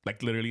Interlude.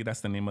 Like literally,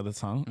 that's the name of the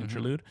song,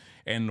 Interlude.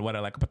 And what I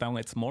like about that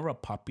one, it's more of a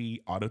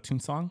poppy auto-tune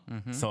song.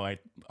 So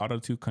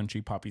auto-tune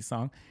country poppy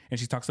song, and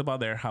she talks about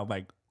there how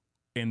like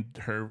in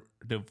her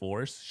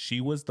divorce,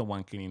 she was the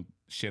one getting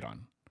shit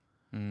on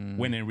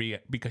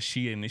because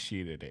she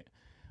initiated it.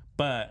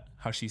 But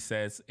how she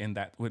says in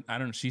that,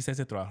 she says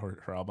it throughout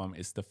her album,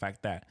 is the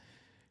fact that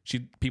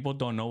people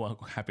don't know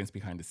what happens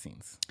behind the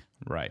scenes.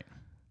 Right.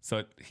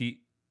 So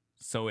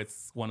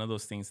it's one of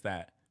those things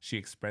that she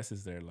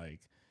expresses there, like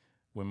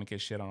women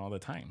get shit on all the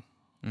time.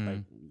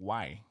 Like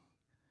why?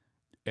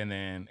 And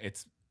then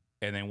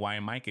why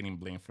am I getting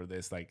blamed for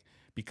this? Like,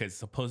 because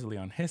supposedly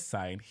on his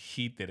side,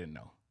 he didn't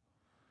know.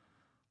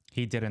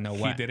 He didn't know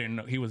what? He didn't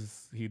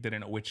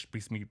know, which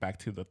brings me back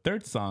to the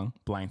third song,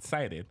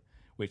 Blindsided,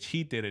 which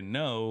he didn't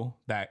know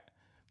that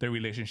their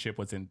relationship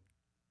wasn't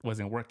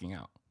working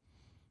out,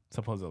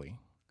 supposedly.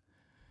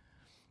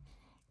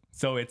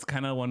 So it's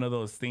kind of one of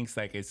those things,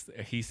 like it's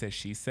he said,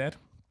 she said.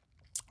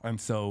 And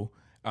so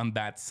on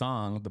that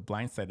song, the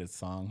Blindsided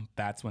song,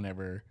 that's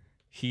whenever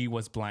he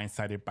was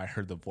blindsided by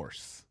her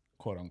divorce,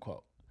 quote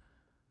unquote.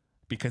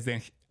 Because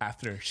then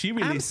after she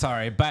released... I'm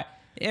sorry, but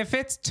if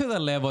it's to the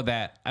level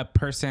that a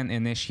person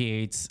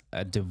initiates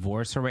a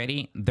divorce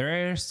already,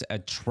 there's a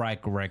track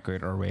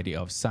record already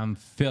of some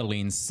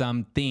feelings,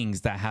 some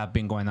things that have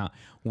been going on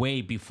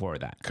way before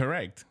that.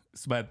 Correct.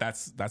 But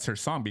that's her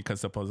song,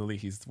 because supposedly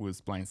he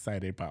was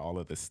blindsided by all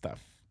of this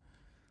stuff.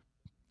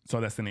 So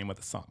that's the name of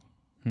the song,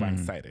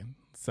 Blindsided.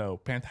 So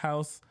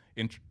Penthouse,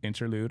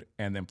 Interlude,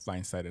 and then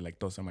Blindsided. Like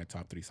those are my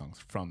top 3 songs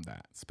from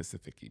that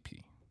specific EP.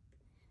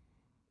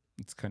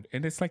 It's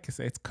like I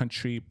said, it's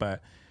country,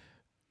 but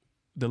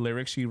the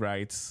lyrics she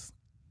writes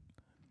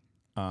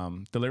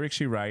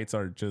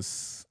are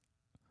just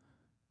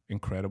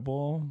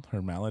incredible.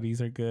 Her melodies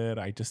are good.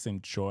 I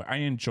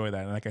enjoy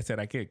that. And like I said,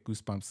 I get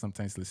goosebumps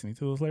sometimes listening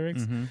to those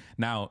lyrics.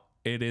 Now,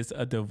 it is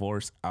a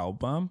divorce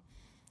album,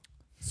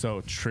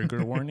 so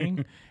trigger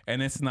warning.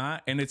 And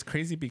it's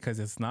crazy because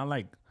it's not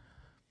like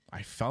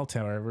I felt it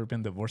or ever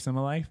been divorced in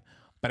my life.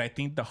 But I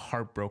think the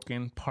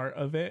heartbroken part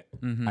of it,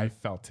 I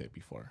felt it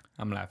before.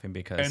 I'm laughing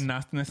because... And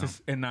not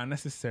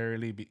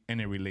necessarily in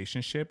a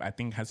relationship. I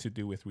think it has to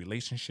do with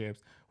relationships,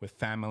 with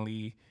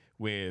family,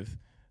 with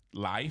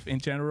life in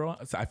general.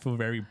 So I feel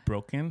very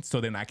broken.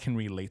 So then I can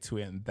relate to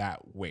it in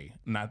that way.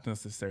 Not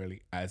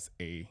necessarily as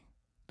a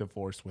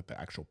divorce with the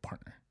actual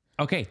partner.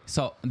 Okay,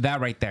 so that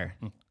right there.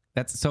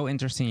 That's so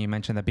interesting you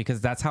mentioned that, because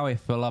that's how I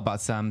feel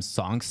about some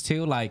songs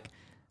too. Like...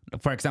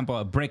 for example,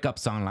 a breakup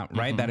song,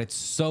 right? That it's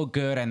so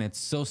good and it's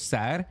so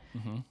sad.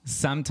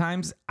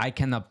 Sometimes I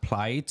can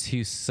apply it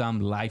to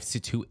some life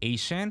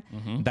situation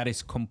that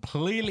is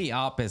completely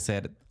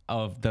opposite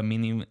of the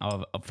meaning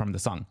of from the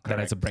song. Correct.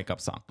 That it's a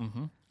breakup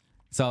song.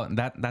 So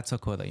that's so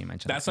cool that you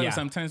mentioned. That's why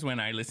sometimes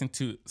when I listen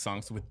to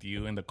songs with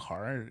you in the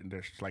car,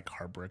 there's like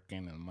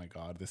heartbreaking and oh my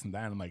God, this and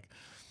that. I'm like,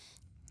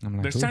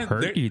 who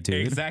hurt you,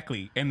 dude?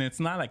 Exactly. And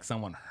it's not like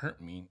someone hurt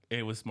me.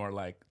 It was more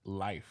like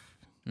life.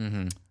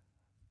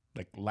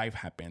 Like life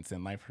happens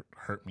and life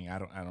hurt me. I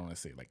don't want to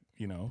say like,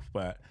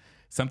 but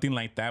something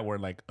like that where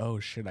like, oh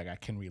shit, like I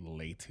can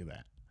relate to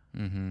that.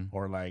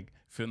 Or like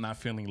not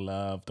feeling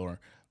loved or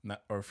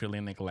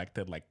feeling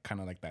neglected, like kind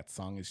of like that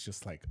song is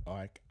just like,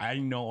 oh, I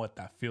know what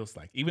that feels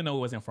like. Even though it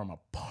wasn't from a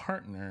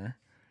partner,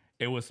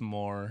 it was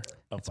more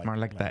of it's more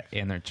like that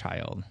inner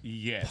child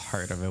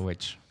part of it,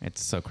 which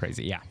it's so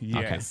crazy. Yeah.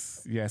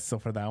 Yes. Okay. Yes. So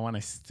for that one, I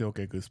still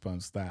get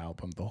goosebumps. That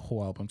album, the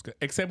whole album's good.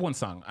 Except one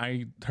song.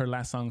 Her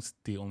last song's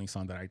the only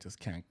song that I just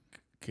can't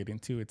get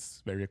into.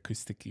 It's very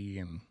acoustic-y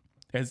and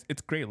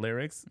it's great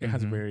lyrics. It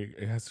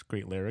has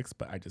great lyrics,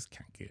 but I just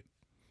can't get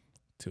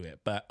to it.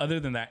 But other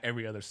than that,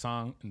 every other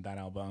song in that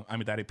album,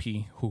 that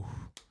EP,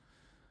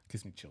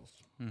 gives me chills.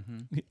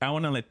 I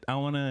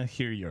want to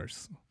hear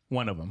yours.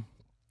 One of them.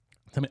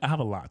 I have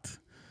a lot,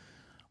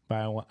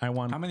 but I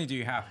want. How many do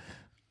you have?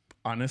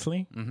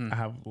 Honestly, I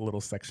have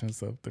little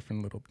sections of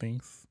different little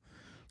things.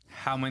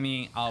 How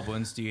many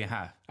albums do you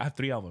have? I have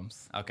 3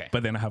 albums. Okay.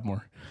 But then I have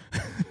more.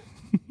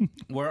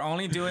 We're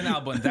only doing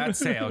albums.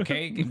 That's it,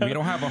 okay? We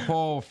don't have a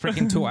whole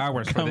freaking 2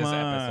 hours for this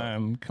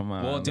episode. Come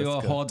on. We'll do a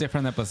whole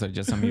different episode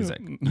just on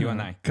music. You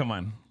and I. Come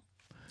on.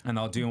 And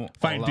I'll do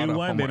Fine, do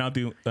one, then I'll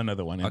do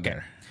another one in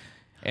there.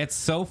 It's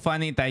so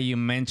funny that you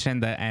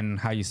mentioned that and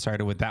how you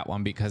started with that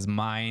one, because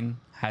mine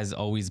has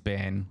always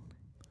been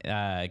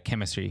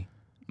Chemistry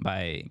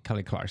by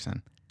Kelly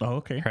Clarkson. Oh,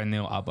 okay. Her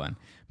new album.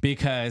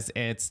 Because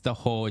it's the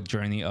whole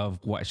journey of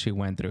what she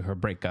went through, her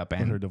breakup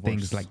and her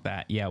things like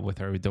that. Yeah, with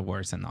her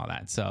divorce and all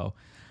that. So,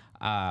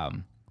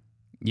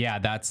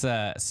 that's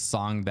a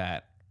song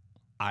that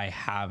I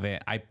have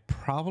it. I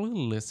probably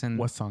listened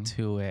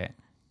to it.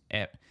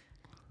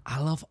 I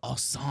love all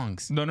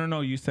songs.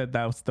 No. You said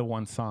that was the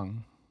one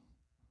song.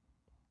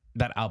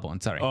 That album,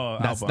 sorry. Oh,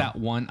 that's album. that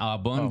one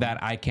album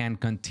that I can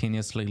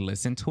continuously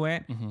listen to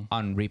it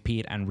on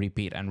repeat and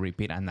repeat and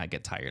repeat and not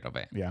get tired of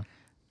it. Yeah.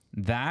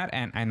 That,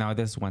 and I know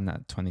this one,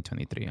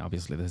 2023.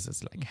 Obviously, this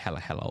is like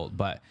hella old,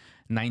 but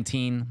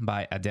 19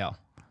 by Adele.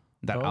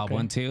 That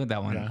album too.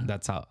 That one,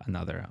 that's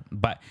another.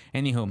 But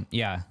anywho,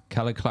 yeah,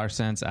 Kelly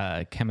Clarkson's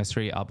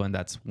Chemistry album.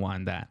 That's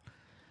one that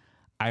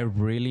I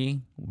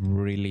really,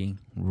 really,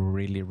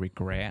 really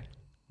regret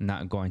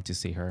not going to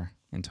see her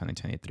in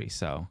 2023.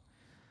 So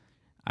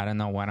I don't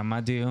know what I'm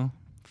gonna do.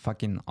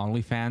 Fucking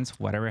OnlyFans,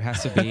 whatever it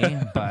has to be.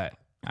 But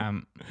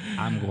I'm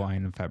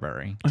going in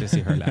February to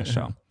see her last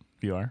show.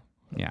 You are?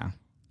 Yeah.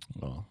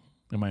 Well,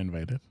 am I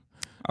invited?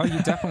 Oh,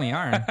 you definitely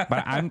are.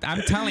 But I'm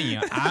telling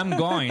you, I'm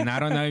going. I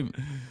don't know.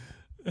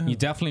 You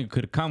definitely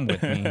could come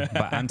with me,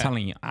 but I'm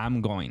telling you,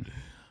 I'm going.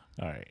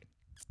 All right.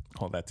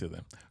 Hold that to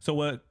them.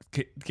 So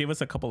give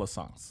us a couple of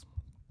songs.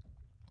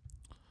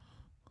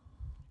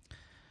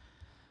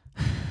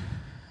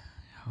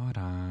 Hold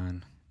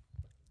on.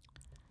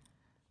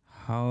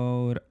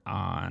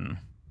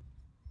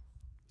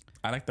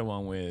 I like the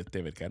one with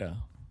David Guetta.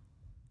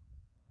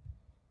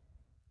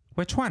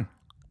 Which one?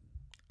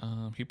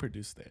 He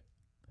produced it.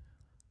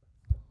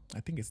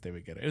 I think it's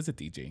David Guetta. It was a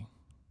DJ.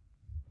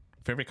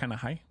 Favorite Kind of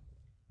High?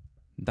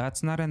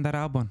 That's not in that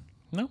album.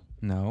 No?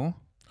 No.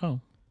 Oh.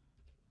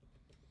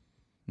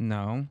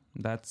 No.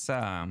 That's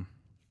okay.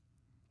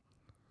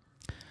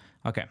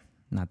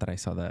 Not that I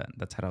saw the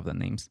title of the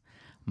names.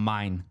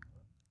 Mine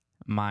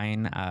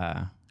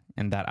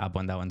in that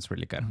album, that one's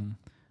really good.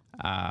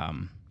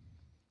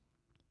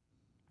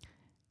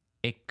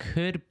 It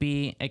could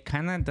be, it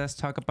kind of does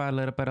talk about a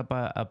little bit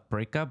about a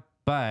breakup,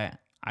 but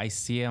I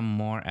see it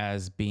more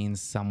as being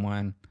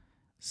someone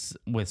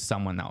with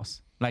someone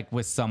else, like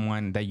with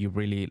someone that you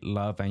really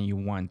love and you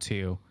want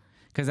to,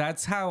 because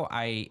that's how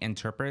I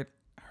interpret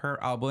her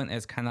album.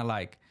 Is kind of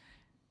like,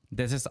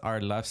 this is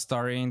our love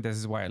story. This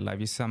is why I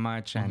love you so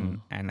much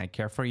and I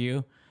care for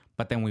you.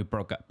 But then we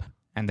broke up.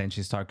 And then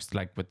she starts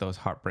like with those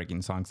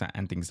heartbreaking songs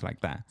and things like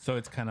that. So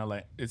it's kind of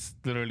like, it's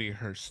literally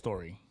her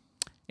story.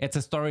 It's a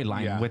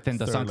storyline within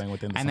the songs.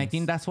 I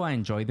think that's why I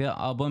enjoy the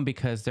album,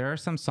 because there are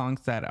some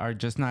songs that are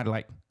just not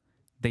like,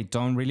 they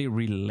don't really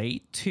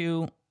relate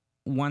to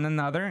one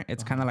another.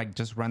 It's kind of like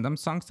just random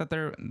songs that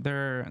they're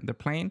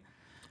playing.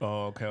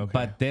 Oh, okay.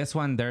 But this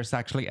one, there's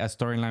actually a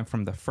storyline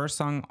from the first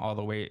song all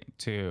the way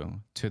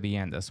to the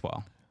end as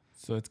well.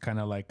 So it's kind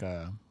of like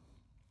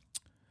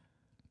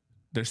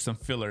there's some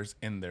fillers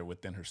in there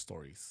within her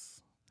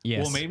stories.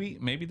 Yes. Well,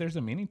 maybe there's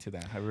a meaning to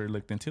that. Have you ever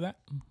looked into that?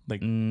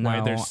 Like, no, why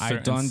there's I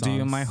don't songs?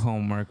 do my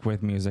homework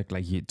with music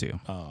like you do.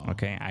 Oh.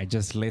 Okay, I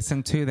just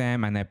listen to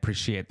them and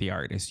appreciate the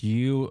artist.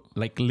 You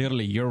like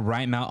literally, you're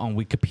right now on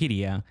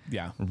Wikipedia,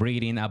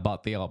 reading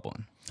about the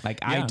album. Like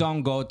I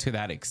don't go to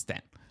that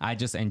extent. I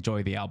just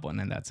enjoy the album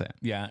and that's it.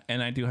 Yeah,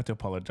 and I do have to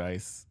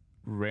apologize.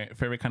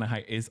 Favorite Kind of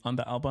High is on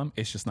the album.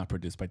 It's just not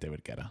produced by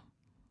David Guetta.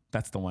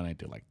 That's the one I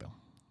do like though.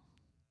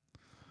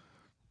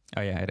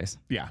 Oh yeah, it is.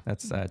 Yeah,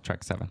 that's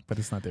track 7. But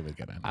it's not David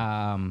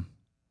Guetta.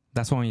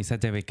 That's when you said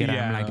David Guetta.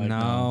 Yeah, I'm like,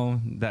 no,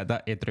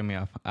 that it threw me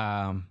off.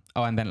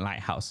 Oh, and then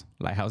Lighthouse.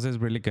 Lighthouse is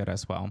really good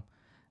as well.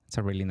 It's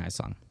a really nice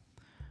song.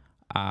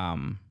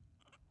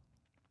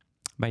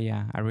 But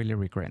yeah, I really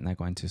regret not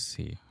going to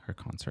see her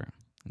concert.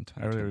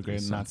 I really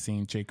regret not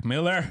seeing Jake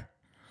Miller.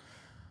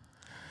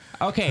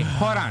 Okay,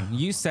 hold on.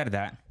 You said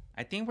that.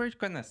 I think we're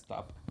gonna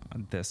stop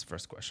this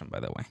first question. By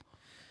the way.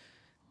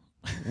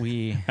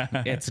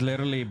 It's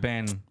literally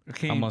been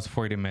almost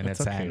 40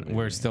 minutes and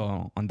we're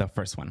still on the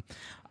first one.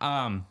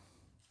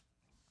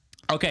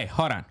 Okay,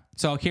 hold on.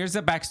 So here's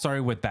the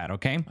backstory with that,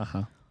 okay?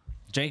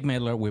 Jake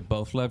Miller, we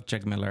both love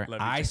Jake Miller.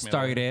 I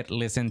started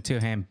listening to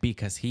him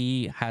because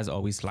he has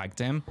always liked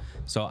him.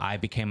 So I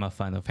became a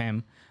fan of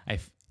him.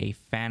 A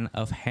fan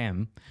of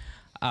him.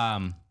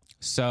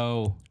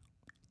 So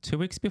 2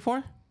 weeks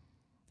before?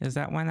 Is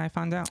that when I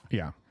found out?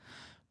 Yeah.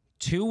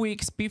 2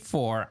 weeks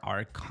before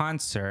our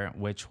concert,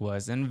 which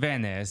was in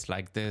Venice,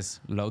 like this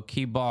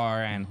low-key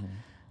bar, and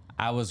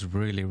I was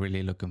really,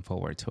 really looking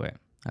forward to it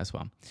as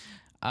well.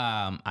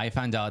 I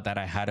found out that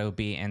I had to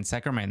be in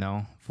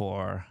Sacramento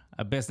for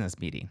a business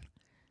meeting,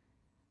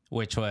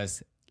 which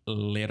was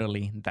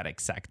literally that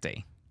exact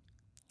day.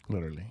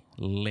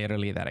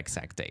 Literally that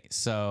exact day.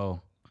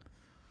 So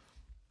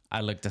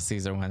I looked at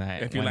Caesar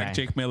if you like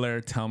Jake Miller,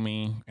 tell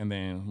me, and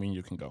then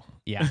you can go.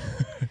 Yeah.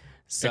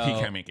 So, if he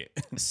can't make it.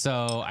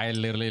 So I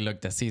literally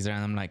looked at Caesar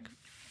and I'm like,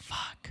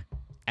 fuck.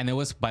 And it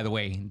was, by the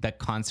way, the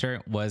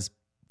concert was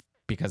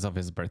because of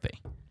his birthday.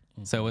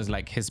 So it was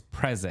like his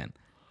present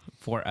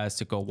for us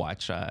to go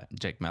watch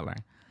Jake Miller.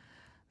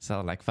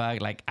 So like,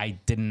 fuck, like I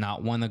did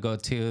not want to go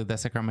to the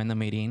Sacramento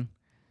meeting.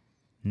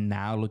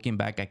 Now looking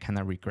back, I kind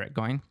of regret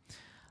going.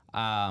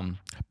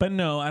 But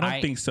no, I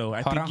don't think so.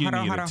 I think you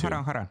needed to.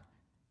 Hold on.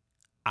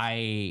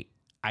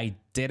 I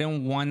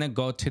didn't want to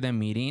go to the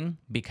meeting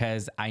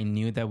because I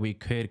knew that we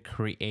could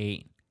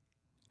create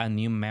a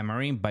new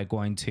memory by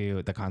going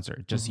to the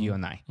concert, just you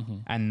and I,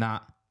 and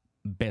not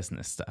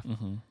business stuff.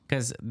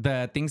 Because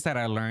the things that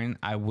I learned,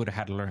 I would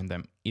have learned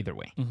them either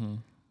way.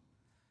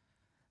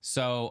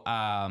 So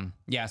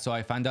so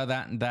I found out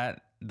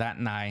that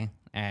night,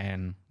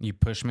 and you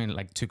pushed me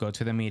like to go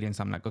to the meetings.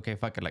 I'm like, okay,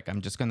 fuck it, like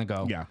I'm just gonna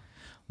go. Yeah.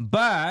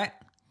 But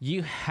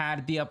you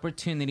had the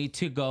opportunity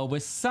to go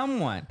with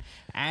someone,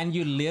 and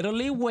you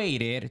literally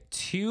waited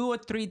 2 or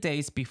 3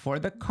 days before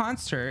the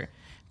concert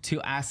to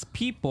ask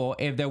people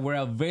if they were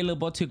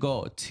available to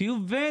go to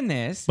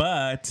Venice.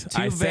 But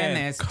to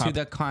Venice to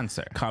the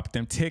concert. Cop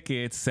them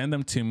tickets, send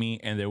them to me,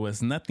 and there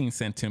was nothing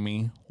sent to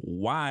me.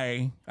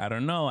 Why? I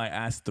don't know. I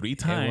asked 3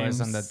 times. It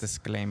was on the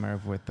disclaimer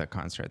with the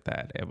concert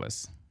that it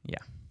was,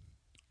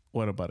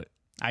 What about it?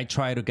 I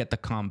tried to get the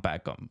comp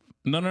back on.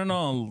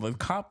 No. The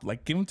cop,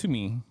 like, give them to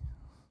me.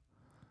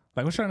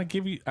 Like, I was trying to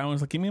give you, I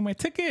was like, give me my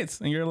tickets.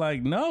 And you're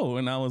like, no.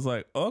 And I was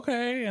like,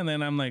 okay. And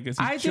then I'm like, is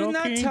he joking?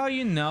 Did not tell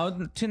you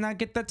no to not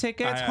get the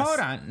tickets. Hold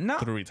on. No.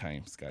 3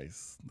 times,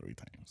 guys. 3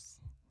 times.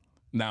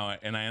 Now,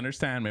 and I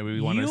understand. Maybe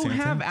we want to. You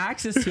have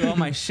access to all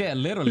my shit,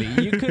 literally.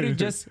 You could have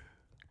just.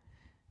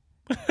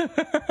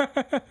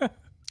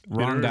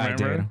 Wrong guy,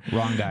 dude.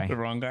 Wrong guy. The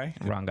wrong guy?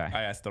 Wrong guy.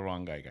 I asked the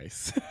wrong guy,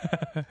 guys.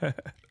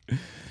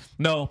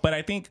 No, but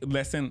I think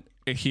lesson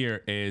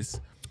here is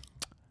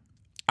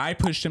I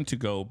pushed him to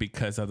go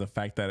because of the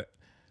fact that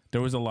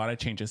there was a lot of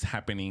changes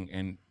happening,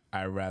 and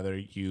I'd rather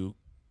you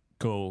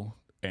go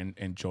and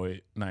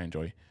enjoy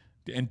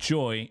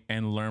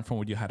and learn from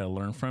what you had to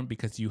learn from,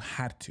 because you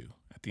had to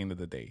at the end of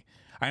the day.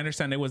 I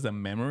understand it was a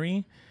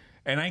memory,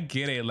 and I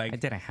get it. Like, I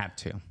didn't have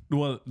to.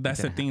 Well,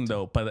 that's the thing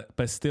though.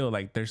 But still,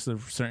 like, there's a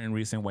certain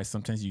reason why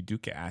sometimes you do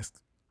get asked,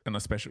 and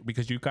especially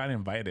because you got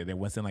invited. It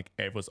wasn't like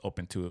it was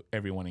open to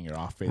everyone in your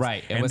office.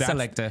 Right. It was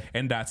selective.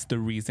 And that's the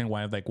reason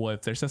why, like, well,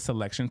 if there's a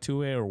selection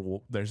to it,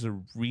 or there's a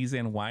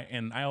reason why.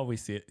 And I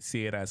always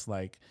see it as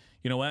like,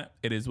 you know what?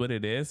 It is what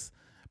it is.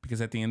 Because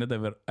at the end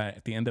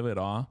of it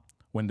all,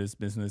 when this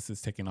business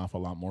is taking off a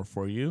lot more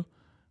for you,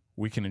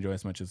 we can enjoy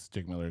as much as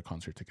Jake Miller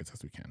concert tickets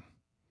as we can.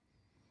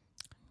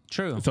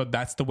 True. So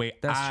that's the way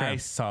I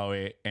saw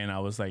it. And I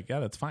was like, yeah,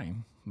 that's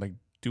fine. Like,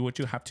 do what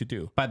you have to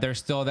do. But there's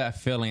still that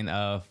feeling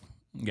of,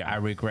 I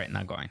regret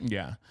not going.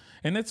 Yeah.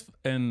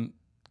 And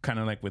kind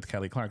of like with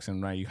Kelly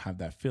Clarkson, right? You have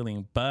that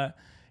feeling, but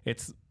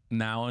it's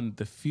now in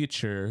the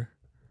future.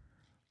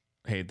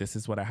 Hey, this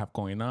is what I have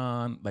going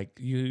on. Like,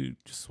 you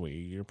just weigh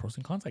your pros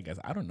and cons, I guess.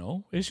 I don't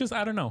know. It's just,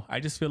 I don't know. I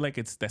just feel like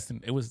it's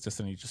destined. It was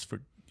destiny just for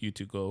you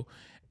to go.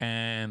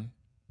 And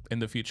in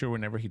the future,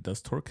 whenever he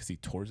does tour, because he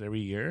tours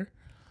every year,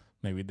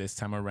 maybe this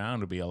time around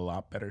it'll be a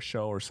lot better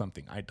show or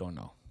something. I don't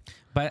know.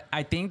 But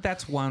I think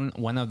that's one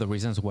of the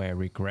reasons why I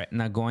regret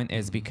not going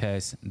is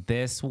because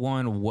this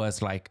one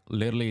was like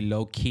literally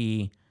low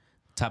key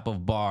type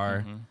of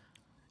bar.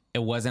 It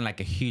wasn't like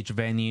a huge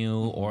venue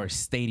or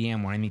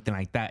stadium or anything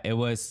like that. It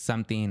was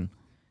something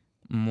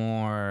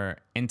more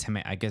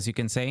intimate, I guess you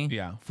can say,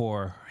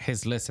 for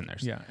his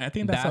listeners. Yeah, I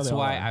think that's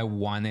why I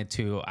wanted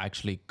to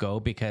actually go,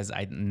 because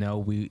I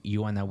know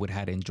you and I would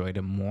have enjoyed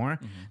it more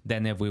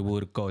than if we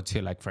would go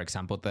to, like, for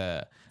example,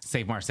 the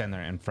Save Mart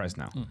Center in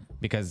Fresno,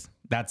 because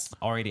that's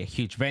already a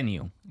huge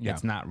venue. Yeah.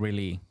 It's not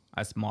really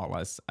as small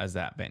as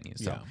that venue.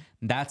 So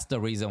that's the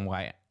reason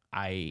why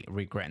I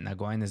regret not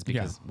going, is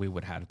because we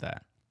would have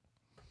that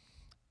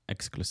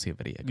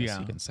exclusivity, I guess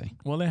you can say.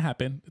 Well, it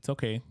happened. It's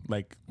okay.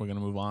 Like, we're gonna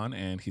move on,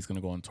 and he's gonna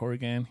go on tour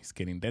again. He's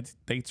getting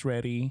dates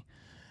ready,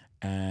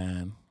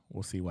 and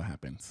we'll see what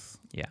happens.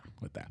 Yeah,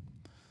 with that.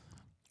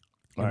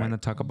 You want to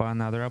talk about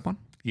another album?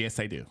 Yes,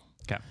 I do.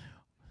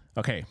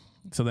 Okay.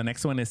 So the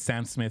next one is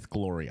Sam Smith,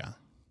 Gloria.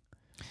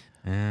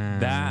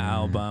 That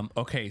album.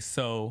 Okay,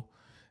 so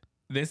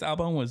this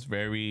album was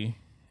very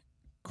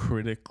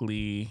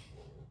critically.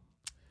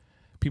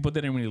 People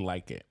didn't really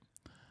like it.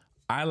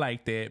 I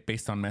liked it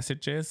based on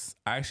messages.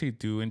 I actually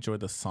do enjoy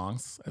the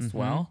songs as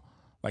well.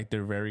 Like,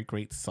 they're very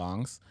great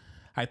songs.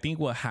 I think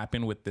what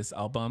happened with this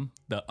album,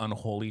 the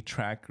Unholy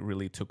track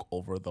really took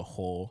over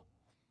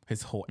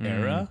his whole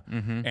era.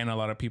 And a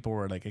lot of people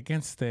were like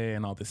against it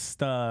and all this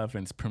stuff,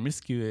 and it's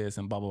promiscuous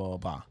and blah, blah, blah,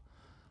 blah.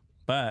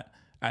 But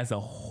as a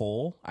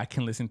whole, I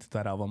can listen to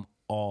that album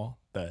all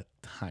the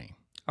time.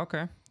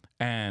 Okay.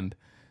 And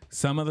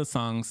some of the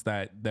songs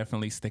that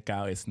definitely stick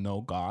out is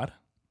No God.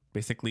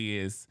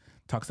 Basically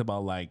talks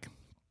about, like,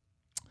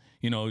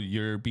 you know,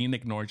 you're being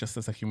ignored just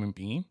as a human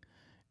being,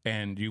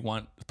 and you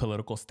want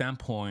political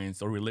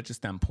standpoints or religious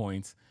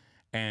standpoints,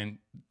 and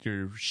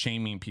you're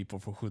shaming people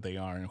for who they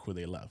are and who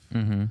they love.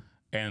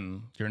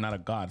 And you're not a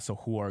God, so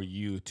who are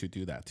you to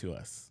do that to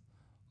us,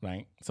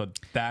 right? So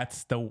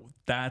that's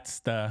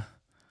the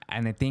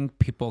and I think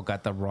people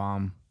got the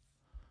wrong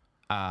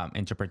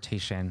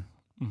interpretation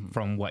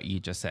from what you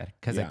just said,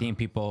 because I think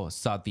people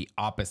saw the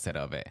opposite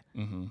of it.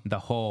 The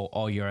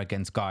whole, you're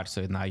against God,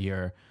 so now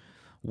you're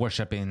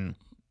worshiping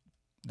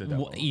the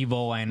devil,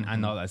 evil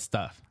and all that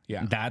stuff.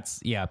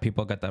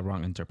 People got the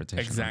wrong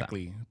interpretation.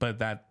 Exactly. But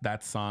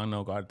that song,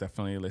 No God,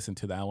 definitely listen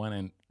to that one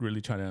and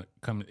really try to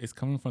it's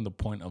coming from the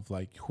point of,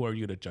 like, who are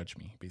you to judge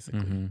me,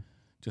 basically?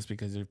 Just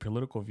because of your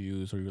political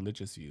views or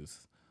religious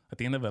views. At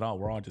the end of it all,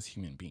 we're all just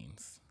human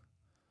beings.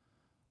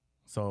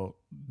 So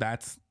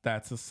that's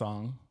a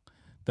song.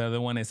 The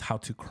other one is How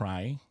to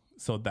Cry.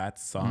 So that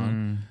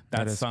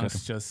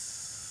song's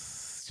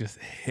just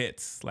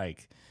hits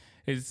like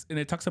and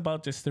it talks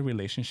about just the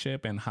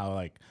relationship and how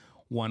like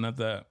one of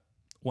the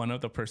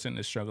person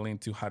is struggling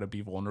to how to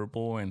be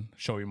vulnerable and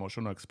show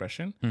emotional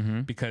expression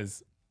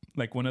because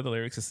like one of the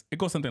lyrics is, it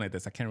goes something like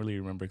this. I can't really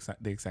remember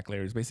the exact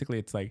lyrics. Basically,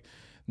 it's like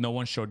no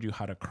one showed you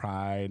how to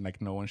cry,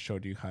 like no one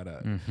showed you how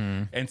to,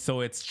 and so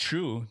it's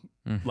true.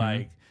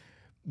 Like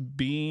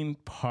being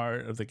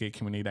part of the gay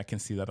community, I can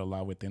see that a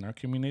lot within our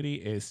community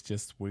is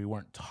just we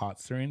weren't taught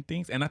certain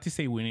things, and not to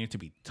say we need to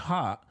be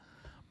taught,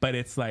 but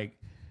it's like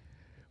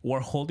we're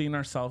holding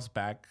ourselves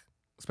back,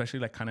 especially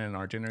like kind of in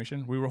our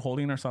generation. We were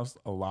holding ourselves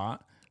a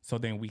lot. So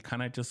then we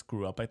kind of just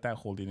grew up like that,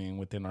 holding in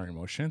within our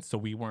emotions. So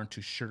we weren't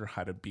too sure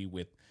how to be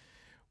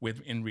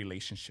in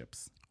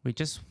relationships. We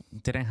just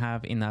didn't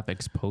have enough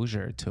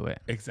exposure to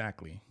it.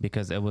 Exactly.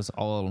 Because it was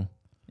all,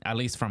 at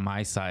least from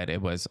my side,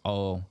 it was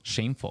all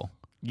shameful.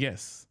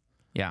 Yes.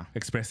 Yeah.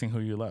 Expressing who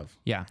you love.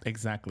 Yeah.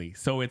 Exactly.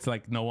 So it's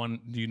like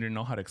you didn't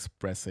know how to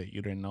express it.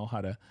 You didn't know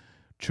how to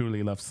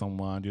truly love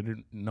someone. You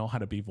didn't know how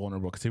to be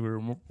vulnerable. Because if you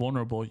were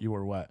vulnerable, you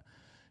were what?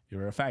 You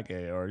were a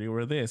faggot, or you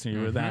were this, or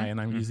you were that. And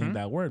I'm using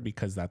that word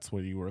because that's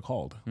what you were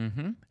called.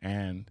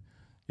 And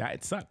yeah,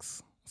 it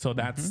sucks. So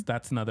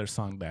that's another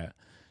song that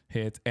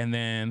hits. And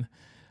then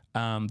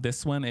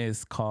this one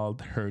is called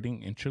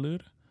Hurting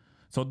Interlude.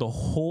 So the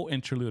whole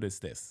interlude is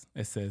this.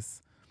 It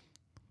says,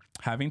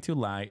 having to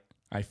lie,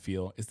 I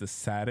feel, is the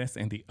saddest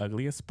and the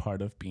ugliest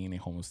part of being a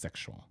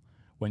homosexual.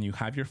 When you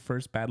have your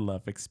first bad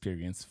love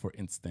experience, for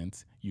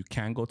instance, you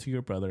can go to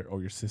your brother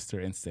or your sister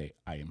and say,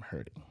 I am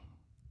hurting.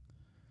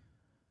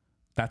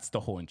 That's the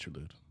whole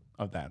interlude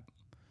of that.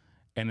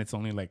 And it's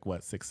only like,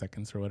 6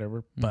 seconds or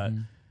whatever. But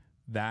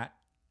that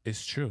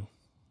is true.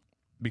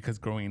 Because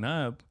growing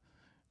up,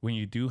 when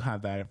you do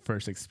have that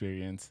first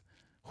experience,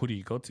 who do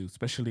you go to?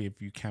 Especially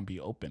if you can't be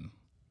open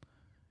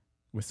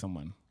with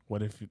someone.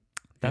 What if...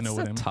 That's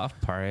the tough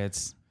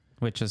part.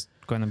 Which is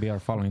going to be our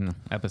following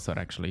episode,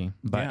 actually.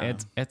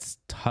 But it's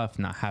tough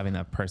not having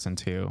a person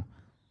to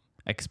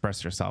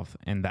express yourself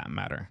in that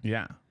matter.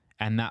 Yeah.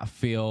 And not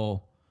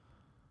feel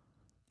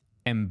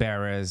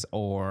embarrassed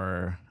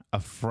or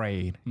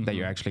afraid that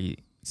you're actually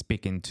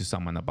speaking to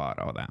someone about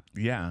all that.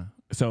 Yeah.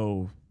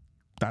 So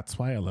that's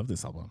why I love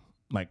this album.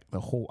 Like the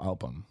whole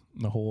album.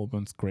 The whole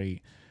album's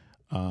great.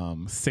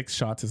 6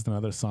 Shots is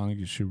another song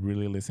you should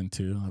really listen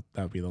to.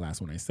 That would be the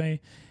last one I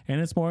say. And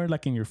it's more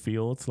like in your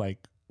feel. It's like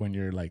when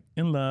you're like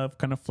in love,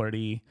 kind of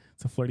flirty.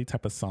 It's a flirty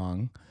type of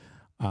song.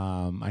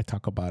 I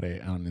talk about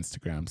it on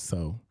Instagram.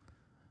 So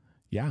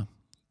yeah,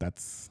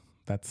 that's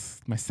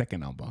my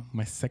second album,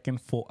 my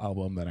second full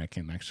album that I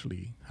can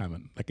actually have.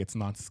 Like it's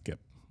not skip.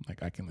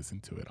 Like I can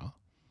listen to it all.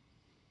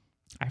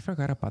 I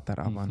forgot about that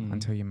album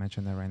until you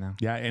mentioned it right now.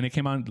 Yeah, and it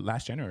came out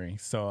last January.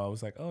 So I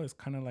was like, oh, it's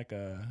kind of like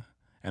a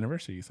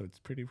anniversary. So it's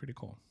pretty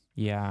cool.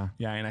 Yeah.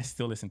 Yeah, and I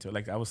still listen to it.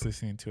 Like I was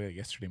listening to it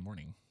yesterday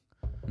morning.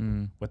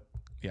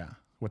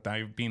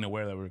 Without being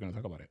aware that we were going to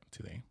talk about it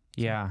today.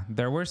 Yeah,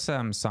 there were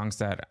some songs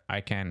that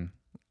I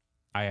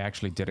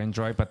actually did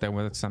enjoy, but there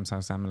were some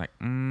songs I'm like,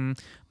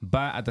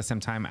 But at the same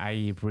time,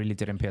 I really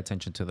didn't pay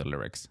attention to the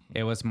lyrics.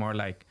 It was more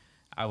like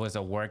I was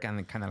at work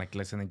and kind of like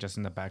listening just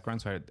in the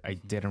background. So I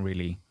didn't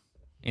really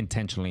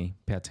intentionally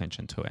pay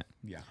attention to it.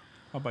 Yeah.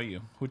 How about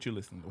you? Who'd you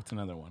listen to? What's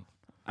another one?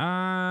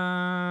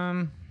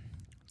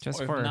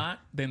 Just or for if not,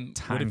 then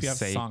what if you have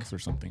sake, songs or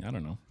something? I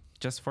don't know.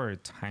 Just for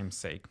time's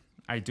sake,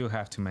 I do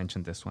have to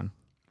mention this one.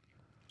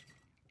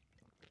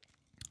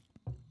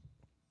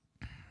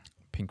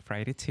 Pink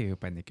Friday 2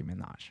 by Nicki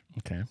Minaj.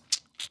 Okay.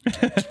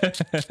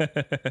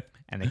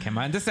 And it came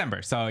out in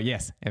December. So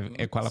yes,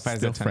 it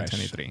qualifies as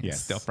 2023. Yes.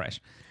 It's still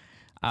fresh.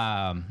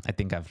 I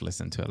think I've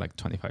listened to it like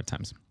 25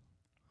 times.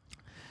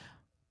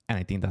 And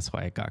I think that's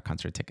why I got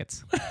concert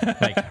tickets.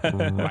 Like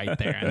right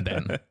there and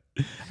then.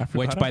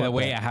 Which, by the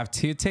way, I have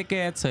 2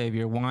 tickets. So if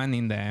you're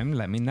wanting them,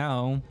 let me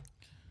know.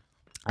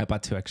 I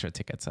bought 2 extra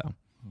tickets. So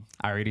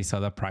I already saw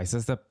the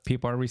prices that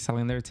people are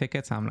reselling their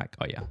tickets. I'm like,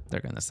 oh yeah,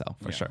 they're going to sell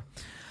for sure.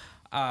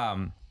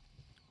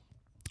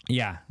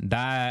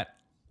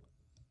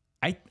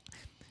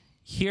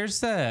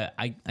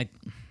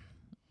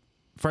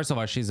 First of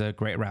all, she's a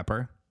great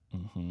rapper.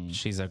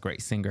 She's a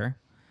great singer.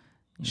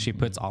 She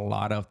puts a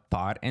lot of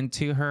thought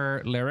into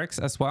her lyrics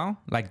as well.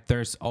 Like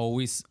her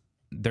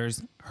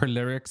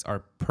lyrics are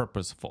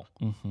purposeful.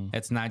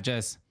 It's not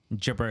just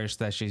gibberish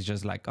that she's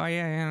just like, oh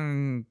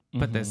yeah,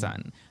 put this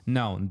on.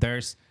 No,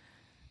 there's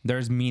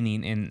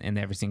meaning in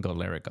every single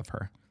lyric of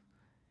her.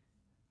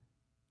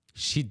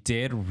 She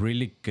did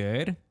really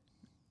good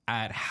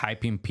at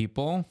hyping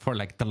people for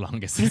like the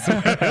longest.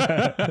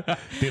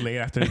 Delayed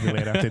after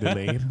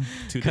delayed.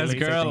 Because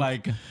girl,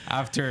 like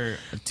after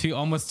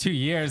almost 2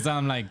 years,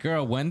 I'm like,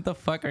 girl, when the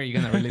fuck are you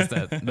gonna release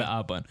the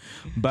album?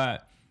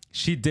 But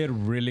she did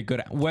really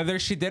good. Whether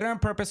she did it on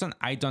purpose or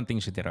I don't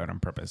think she did it on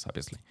purpose,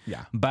 obviously.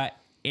 Yeah. But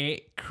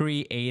it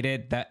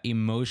created that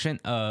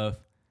emotion of,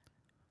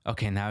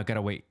 okay, now I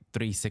gotta wait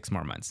 6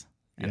 more months.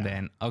 And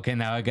then, okay,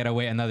 now I gotta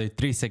wait another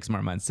 6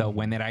 more months. So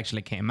when it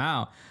actually came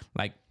out,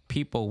 like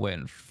people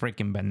went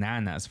freaking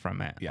bananas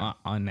from it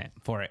on it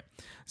for it.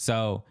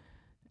 So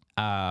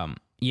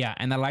yeah,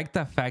 and I like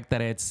the fact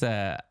that it's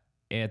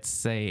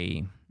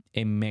a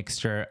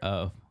mixture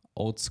of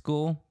old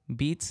school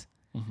beats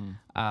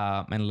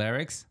and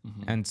lyrics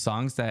and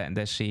songs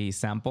that she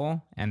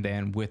sample, and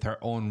then with her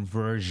own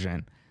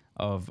version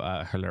of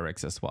her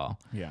lyrics as well.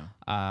 Yeah.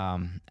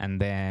 And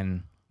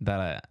then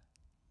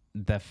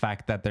the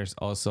fact that there's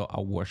also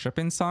a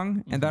worshiping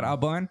song in that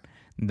album,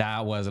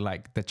 that was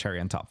like the cherry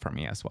on top for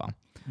me as well.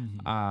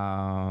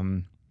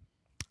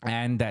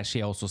 And that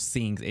she also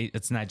sings.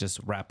 It's not just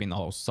rapping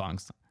all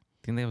songs. I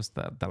think that was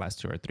the last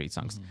 2 or 3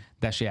 songs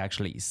that she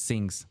actually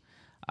sings,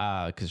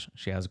 because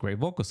she has great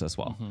vocals as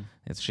well.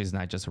 She's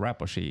not just a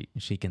rapper. She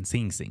can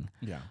sing.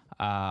 Yeah.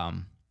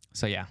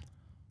 So yeah.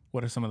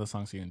 What are some of the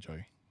songs you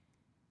enjoy?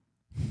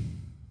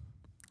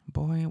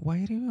 Boy,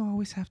 why do you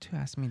always have to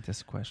ask me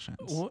these questions?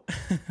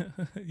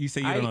 You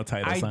say you don't know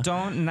titles. I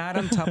don't. Not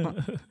on top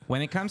of,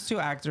 when it comes to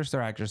actors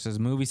or actresses,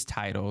 movies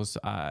titles,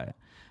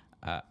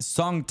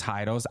 song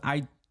titles.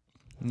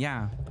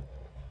 Yeah.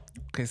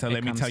 Okay, so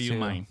let me tell you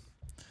mine.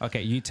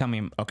 Okay, you tell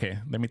me. Okay,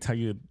 let me tell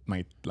you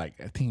my, like,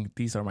 I think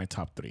these are my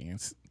top 3.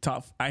 It's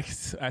I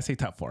say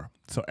top 4.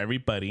 So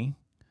Everybody,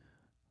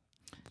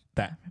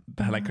 that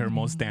like her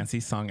most dancey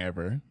song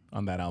ever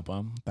on that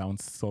album. That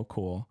one's so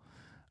cool.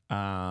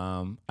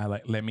 I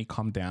like Let Me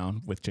Calm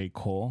Down with J.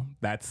 Cole.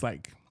 That's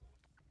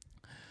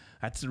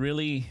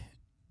really,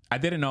 I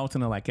didn't know I was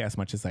gonna like it as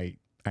much as I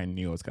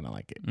knew I was gonna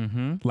like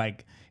it.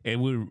 Like it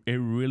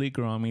really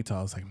grew on me till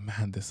I was like,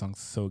 man, this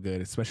song's so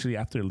good, especially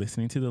after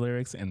listening to the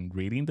lyrics and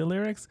reading the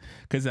lyrics.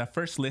 Because at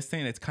first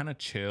listening, it's kind of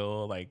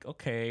chill, like,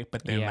 okay,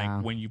 but then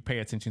like when you pay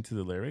attention to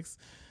the lyrics,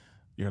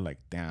 you're like,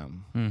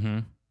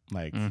 damn.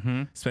 Like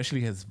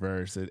especially his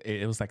verse,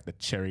 it was like the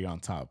cherry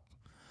on top.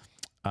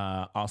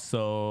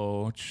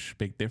 Also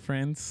Big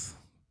Difference,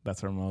 that's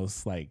her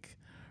most like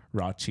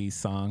raunchy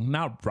song.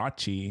 Not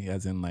raunchy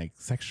as in like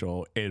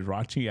sexual, it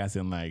raunchy as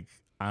in like,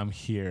 I'm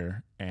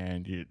here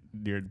and you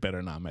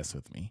better not mess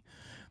with me.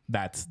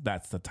 That's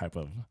the type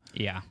of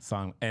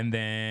song. And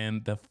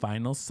then the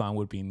final song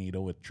would be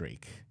Needle with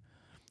Drake.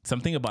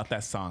 Something about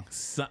that song,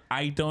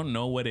 I don't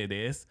know what it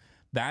is.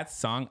 That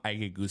song, I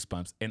get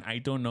goosebumps, and I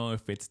don't know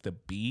if it's the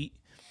beat.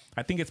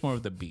 I think it's more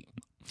of the beat.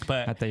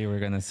 But I thought you were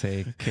gonna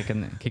say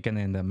kicking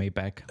in the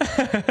Maybach.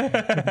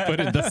 Put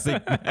in the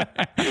seat.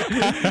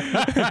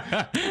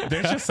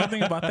 There's just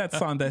something about that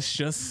song that's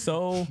just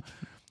so,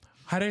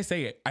 how do I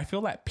say it? I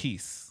feel at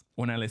peace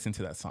when I listen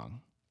to that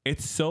song.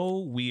 It's so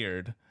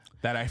weird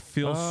that I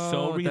feel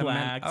so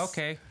relaxed.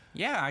 Okay.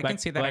 Yeah, I can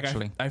see that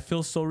actually. I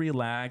feel so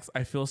relaxed.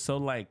 I feel so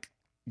like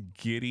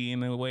giddy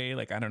in a way.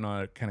 Like, I don't know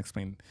how to kind of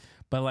explain,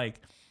 but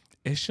like,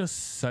 it's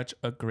just such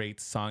a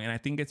great song. And I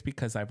think it's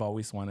because I've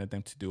always wanted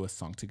them to do a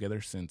song together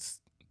since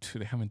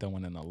they haven't done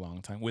one in a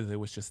long time. It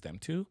was just them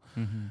two.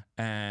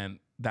 And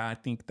that, I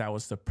think that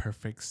was the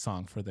perfect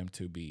song for them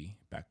to be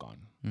back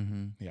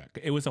on. Yeah.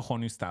 It was a whole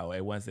new style.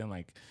 It wasn't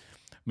like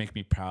Make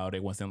Me Proud.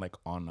 It wasn't like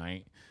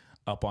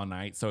Up All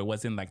Night. So it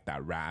wasn't like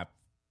that rap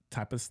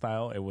type of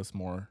style. It was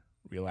more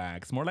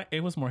relaxed, more like,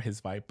 it was more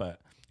his vibe.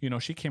 But, you know,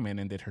 she came in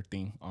and did her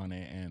thing on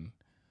it and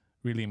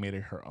really made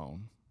it her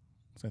own.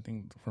 So I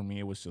think for me,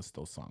 it was just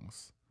those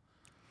songs.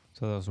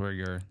 So those were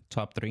your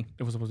top 3?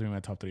 It was supposed to be my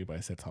top 3, but I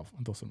said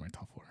those are my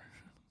top 4.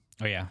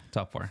 Oh yeah,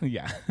 top 4.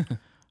 Yeah.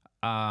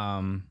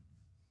 I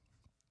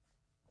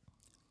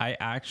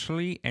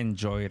actually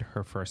enjoyed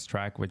her first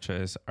track, which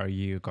is "Are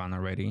You Gone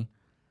Already,"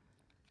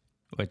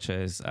 which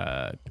is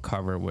a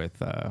cover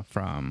with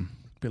from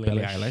Billie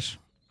Eilish.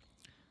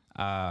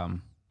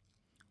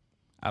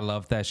 I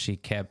love that she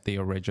kept the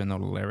original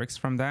lyrics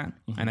from that.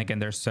 And again,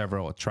 there's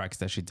several tracks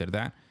that she did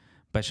that,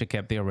 but she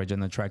kept the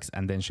original tracks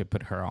and then she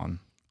put her own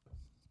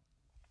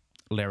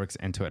lyrics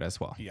into it as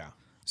well. Yeah.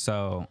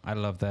 So I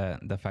love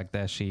the fact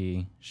that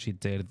she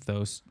did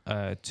those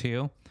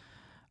two.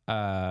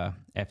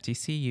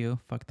 FTCU,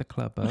 fuck the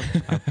club up,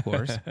 of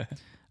course.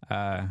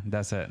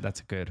 That's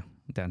a good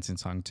dancing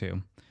song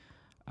too.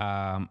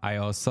 I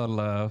also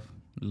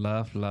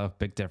love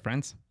Big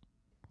Difference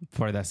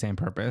for that same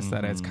purpose,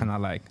 that it's kind of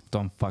like,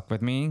 don't fuck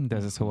with me,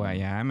 this is who I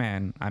am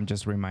and I'm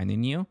just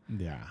reminding you.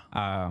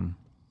 Yeah.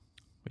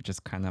 Which is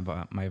kind of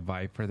my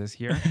vibe for this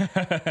year.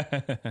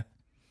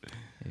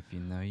 If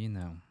you know, you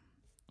know.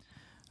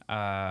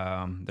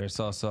 There's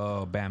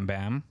also Bam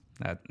Bam.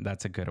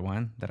 That's a good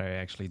one that I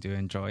actually do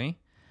enjoy.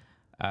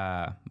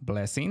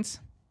 Blessings.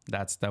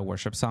 That's the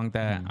worship song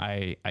that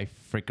I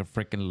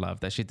freaking love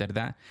that she did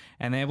that.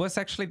 And it was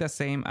actually the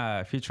same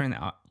featuring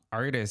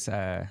artist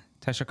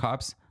Tasha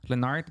Cobbs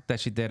Leonard that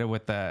she did it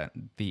with the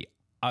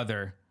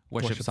other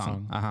worship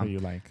song. That you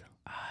like?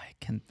 I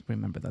can't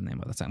remember the name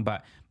of the song,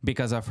 but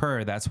because of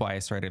her, that's why I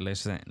started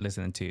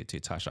listening to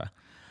Tasha.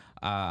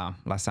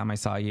 Last Time I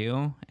Saw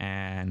You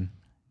and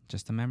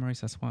Just the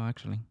Memories as well,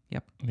 actually.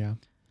 Yep. Yeah.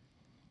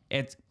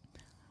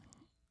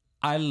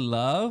 I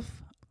love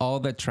all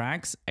the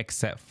tracks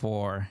except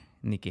for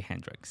Nikki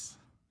Hendrix.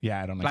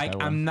 Yeah, I don't like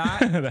that I'm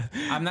one.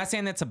 I'm not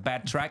saying it's a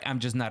bad track. I'm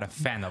just not a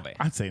fan of it.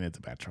 I'm saying it's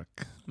a bad track.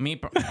 Okay,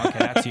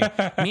 that's you.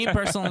 Me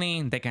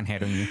personally, they can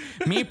hate on you.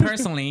 Me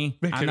personally,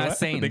 I'm not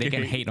saying they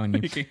can hate on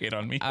you. They can hate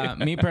on me.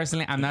 Me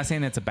personally, I'm not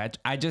saying it's a bad.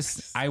 I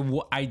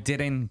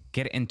didn't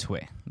get into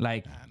it.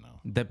 Like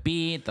the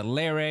beat, the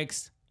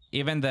lyrics,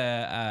 even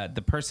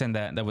the person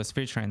that was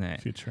featuring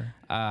it.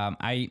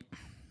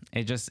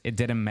 It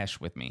didn't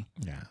mesh with me.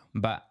 Yeah.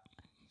 But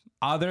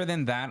other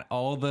than that,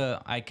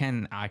 I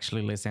can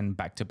actually listen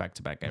back to back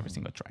to back every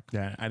single track.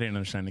 Yeah, I didn't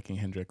understand Nicki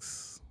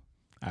Hendrix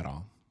at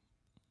all.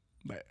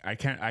 But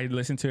I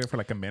listened to it for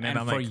like a minute. And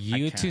I'm for like,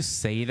 you to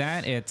say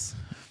that, it's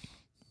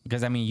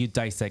because I mean you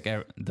dissect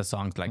the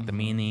songs, like the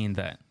meaning,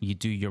 that you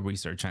do your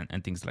research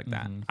and things like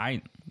that.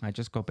 I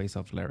just go based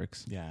off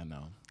lyrics. Yeah,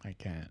 no, I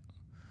can't.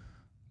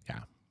 Yeah,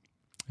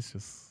 it's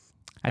just.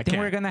 I think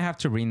we're gonna have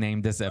to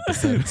rename this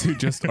episode to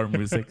just our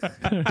music.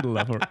 I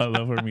love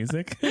our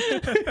music.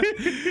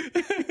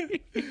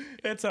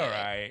 It's all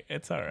right.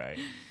 It's all right.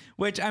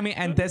 Which I mean,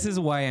 and this is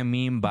why I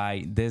mean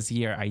by this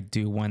year, I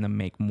do want to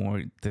make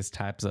more this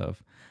types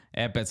of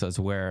episodes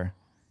where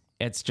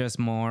it's just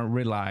more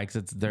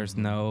relaxed. There's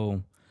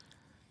no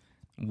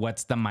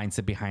what's the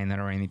mindset behind it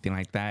or anything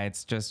like that.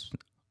 It's just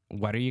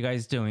what are you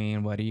guys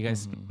doing? What are you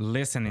guys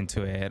listening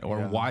to it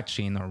or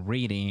watching or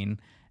reading?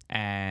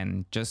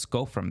 And just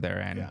go from there.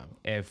 And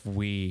if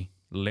we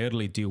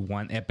literally do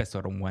one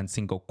episode on one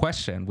single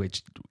question,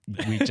 which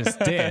we just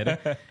did,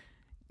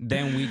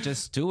 then we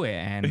just do it.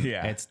 And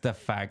it's the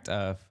fact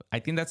of, I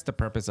think that's the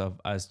purpose of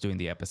us doing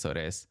the episode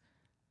is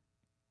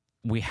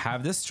we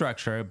have the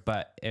structure,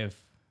 but if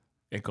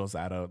it goes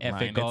out of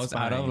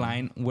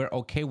line, we're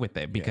okay with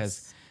it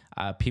because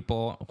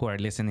people who are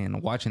listening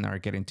and watching are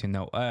getting to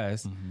know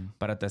us,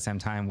 but at the same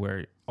time,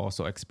 we're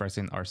also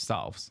expressing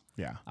ourselves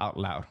out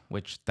loud,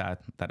 which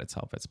that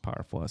itself is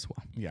powerful as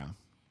well. Yeah,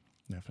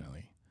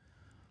 definitely.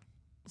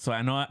 So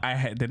I know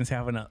didn't say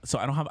I have so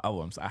I don't have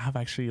albums. I have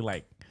actually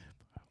like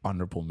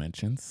honorable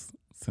mentions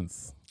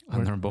since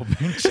honorable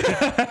mention.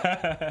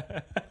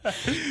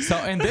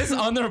 So in this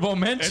honorable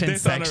mention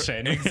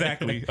section,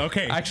 exactly.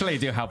 Okay. Actually, I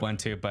do have one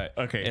too, but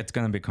it's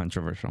gonna be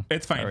controversial.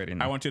 It's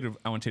fine. I want you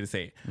to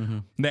say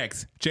it.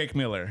 Next, Jake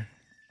Miller.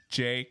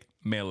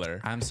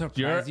 I'm surprised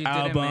your you didn't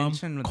album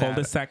mention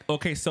Cul-de-sac.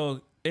 Okay,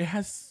 so it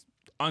has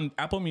on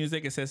Apple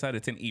Music. It says that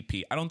it's an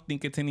EP. I don't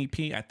think it's an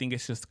EP. I think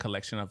it's just a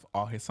collection of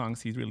all his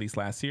songs he's released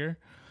last year.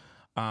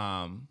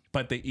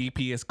 But the EP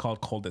is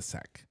called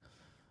Cul-de-sac.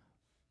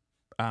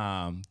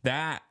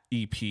 That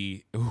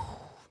EP,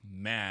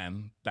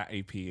 man, that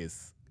EP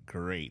is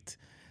great.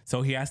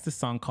 So he has this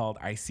song called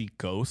I See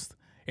Ghost.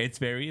 It's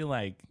very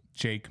like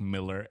Jake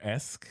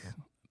Miller-esque.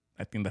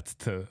 I think that's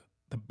the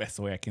best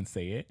way I can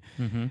say it.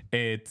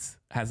 It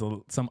has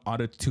some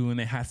auto-tune.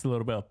 It has a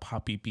little bit of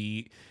poppy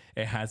beat.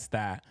 It has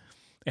that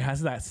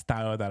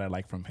style that I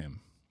like from him.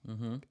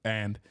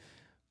 And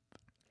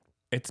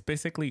it's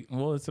basically,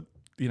 it's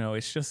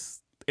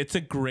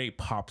a great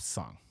pop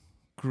song.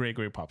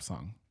 Great pop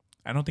song.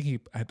 I don't think he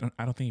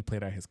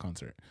played at his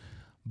concert,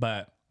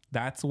 but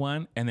that's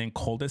one. And then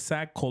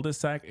Cul-de-sac.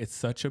 It's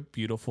such a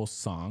beautiful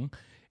song.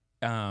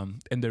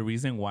 And the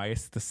reason why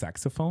is the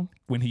saxophone.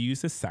 When he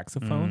uses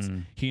saxophones,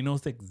 he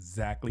knows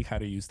exactly how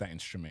to use that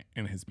instrument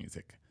in his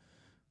music.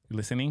 You're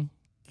listening?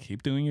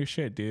 Keep doing your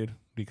shit, dude.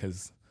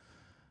 Because,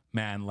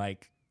 man,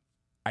 like,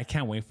 I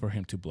can't wait for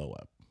him to blow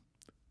up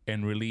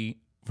and really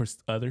for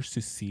others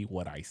to see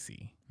what I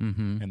see.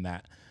 And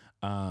that.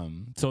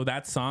 So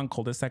that song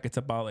Cul-de-sac, it's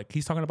about like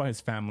he's talking about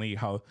his family,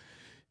 how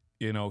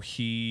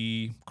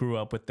he grew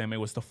up with them. It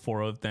was the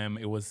four of them.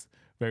 It was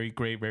very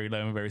great, very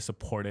loving, very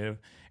supportive,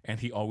 and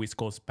he always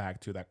goes back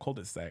to that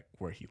cul-de-sac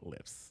where he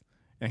lives,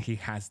 and he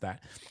has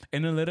that.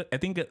 And I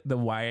think the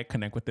why I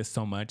connect with this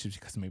so much is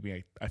because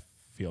maybe I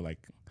feel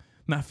like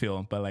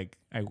but like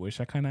I wish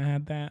I kind of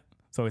had that.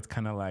 So it's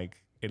kind of like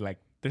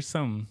there's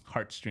some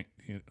heartstring.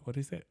 What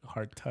is it?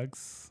 Heart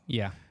tugs.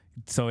 Yeah.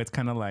 So it's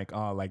kind of like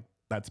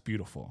that's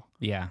beautiful.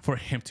 Yeah. For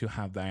him to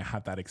have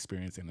that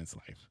experience in his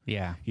life.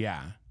 Yeah.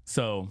 Yeah.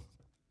 So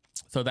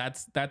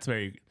that's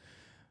very,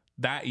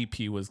 that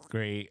EP was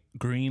great.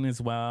 Green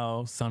as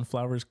well.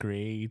 Sunflower's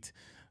great.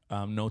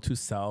 Note to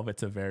Self.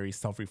 It's a very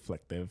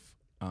self-reflective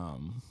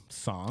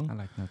song. I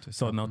like Note to Self.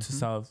 So Note to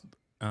Self,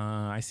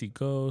 I See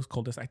Ghosts,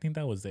 Cul-de-sac. I think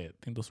that was it.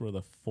 I think those were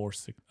the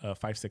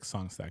 5-6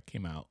 songs that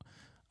came out.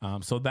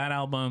 So that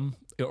album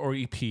or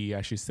EP,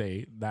 I should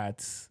say,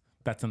 that's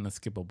an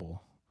skippable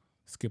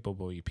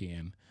EP.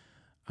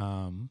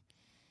 And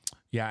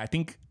I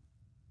think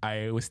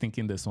I was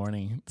thinking this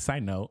morning,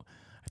 side note,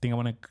 I think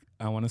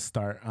I want to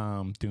start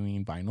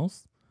doing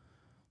vinyls,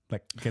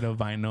 like get a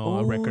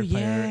vinyl, a record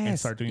player, and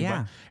start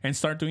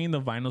doing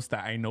the vinyls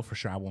that I know for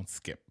sure I won't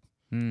skip.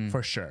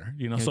 For sure.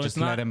 So just it's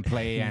not let them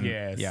play. And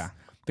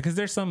because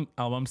there's some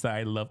albums that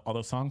I love all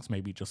the songs,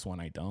 maybe just one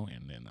I don't,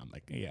 and then I'm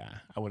like,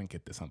 I wouldn't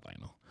get this on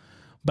vinyl.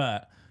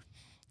 But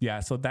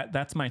so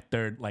that's my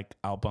third like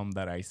album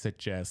that I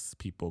suggest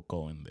people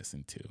go and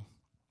listen to.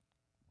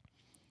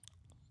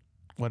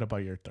 What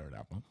about your third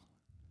album?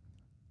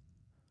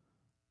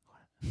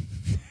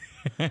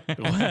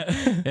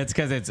 It's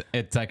because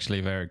it's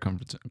actually very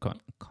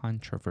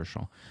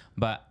controversial.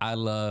 But I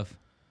love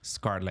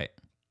Scarlet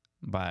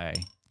by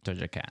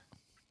Doja Cat.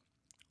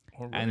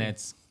 Oh, really? And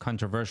it's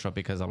controversial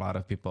because a lot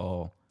of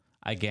people,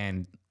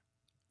 again,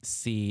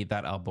 see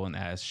that album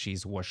as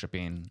she's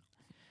worshiping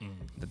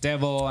the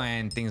devil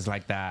and things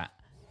like that.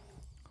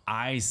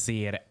 I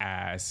see it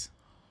as,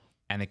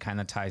 and it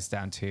kind of ties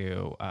down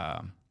to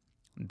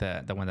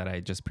the one that I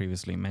just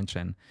previously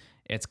mentioned.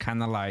 It's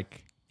kind of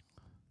like,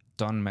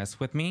 don't mess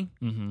with me.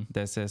 Mm-hmm.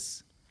 This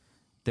is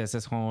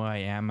who I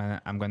am,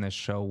 and I'm gonna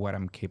show what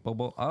I'm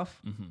capable of.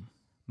 Mm-hmm.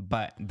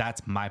 But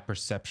that's my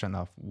perception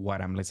of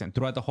what I'm listening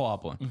throughout the whole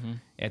album. Mm-hmm.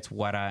 It's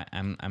what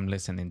I'm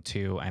listening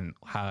to and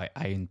how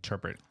I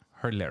interpret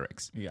her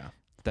lyrics. Yeah.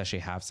 Does she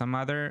have some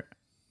other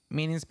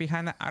meanings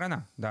behind that? I don't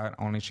know. That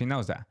only she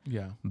knows that.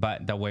 Yeah.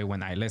 But the way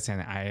when I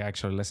listen, I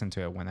actually listen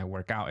to it when I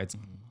work out.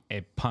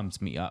 It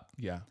pumps me up.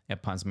 Yeah.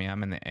 It pumps me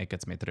up and it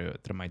gets me through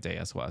my day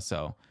as well.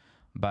 So,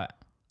 but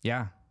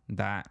yeah,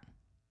 that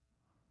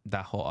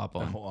whole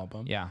album. The whole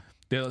album. Yeah.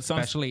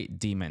 Especially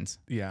Demons.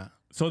 Yeah.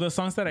 So the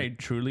songs that I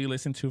truly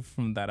listened to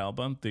from that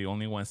album, the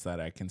only ones that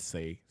I can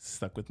say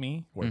stuck with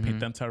me were Paint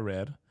Them to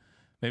Red.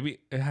 Maybe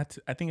I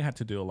think it had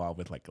to do a lot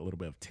with like a little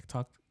bit of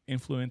TikTok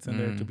influence in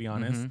there, to be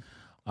honest.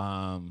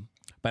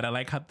 But I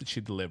like how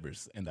she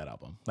delivers in that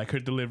album. Like her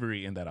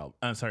delivery in that album.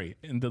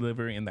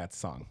 Delivery in that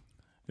song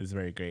is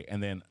very great.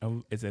 And then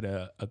is it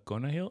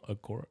Agona Hills?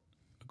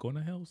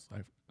 Agona Hills?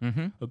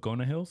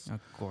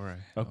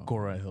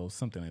 Agora Hills,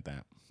 something like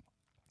that.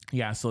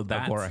 Yeah, so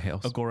that's Agora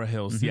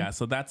Hills. Mm-hmm. Yeah,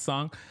 so that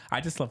song,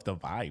 I just love the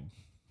vibe.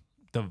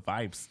 The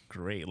vibe's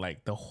great.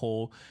 Like the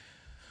flow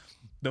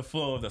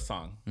of the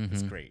song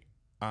is great.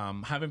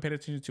 Haven't paid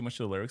attention too much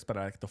to the lyrics, but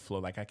I like the flow.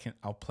 Like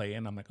I'll play it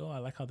and I'm like, oh, I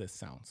like how this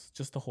sounds.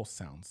 Just the whole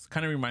sounds.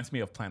 Kind of reminds me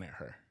of Planet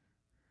Her.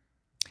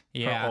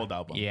 Yeah. Her old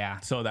album.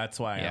 Yeah. So that's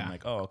why I'm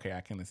like, oh, okay,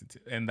 I can listen to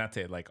it. And that's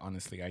it. Like,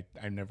 honestly,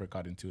 I never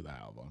got into that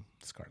album,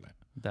 Scarlet.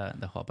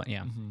 The whole album,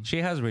 yeah. Mm-hmm. She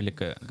has really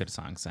good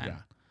songs. And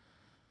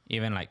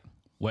even like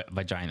Wet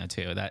Vagina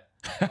too.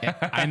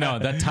 I know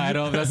the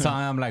title of the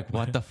song. I'm like,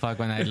 what the fuck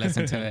when I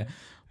listen to it.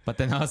 But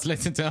then I was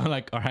listening to it, I'm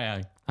like, all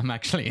right, I'm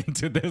actually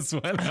into this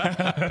one.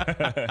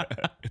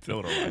 It's a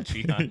little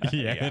raunchy, huh?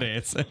 Yeah, it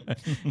is.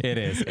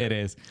 It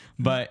is.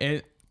 But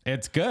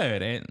it's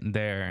good.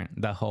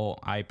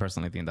 I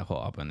personally think the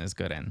whole album is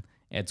good. And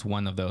it's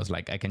one of those,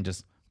 like, I can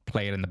just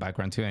play it in the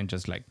background too and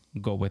just like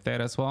go with it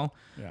as well.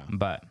 Yeah.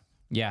 But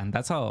yeah,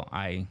 that's how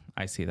I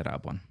see that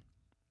album.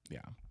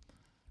 Yeah.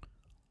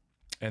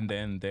 And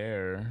then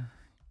do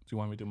you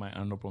want me to do my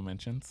honorable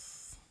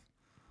mentions?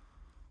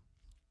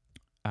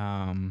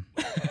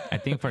 I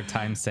think for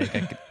time's sake,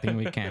 I think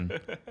we can.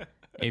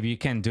 If you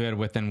can do it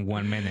within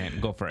 1 minute,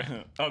 go for it.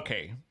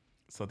 Okay.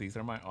 So these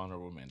are my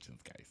honorable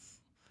mentions, guys.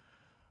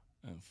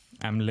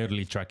 I'm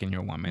literally tracking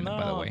your 1 minute,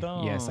 by the way.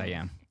 Don't. Yes, I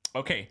am.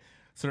 Okay.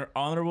 So they're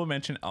honorable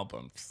mention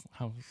albums.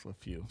 How a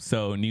few?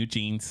 So New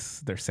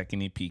Jeans, their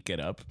second EP, Get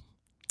Up.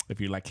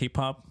 If you like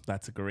K-pop,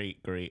 that's a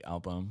great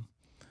album.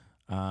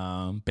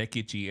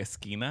 Becky G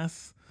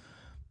Esquinas.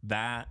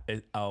 That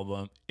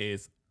album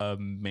is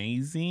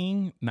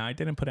amazing. Now, I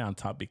didn't put it on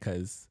top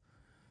because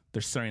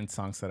there's certain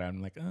songs that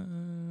I'm like,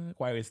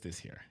 why is this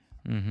here?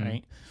 Mm-hmm.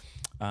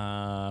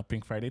 Right?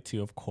 Pink Friday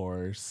 2, of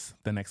course.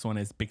 The next one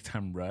is Big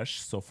Time Rush.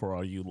 So for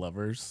all you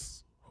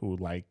lovers who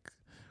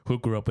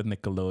grew up with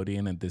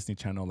Nickelodeon and Disney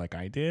Channel like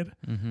I did,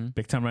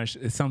 Big Time Rush,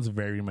 it sounds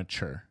very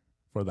mature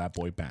for that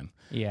boy band.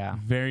 Yeah.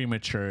 Very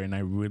mature, and I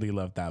really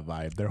love that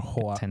vibe. Their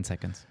whole 10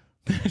 seconds.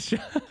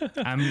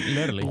 I'm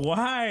literally.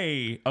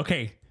 Why?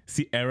 Okay.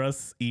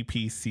 Sierra's EP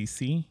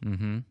CC.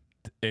 Mm-hmm.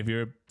 If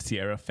you're a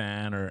Sierra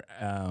fan or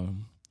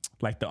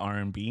like the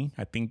R&B,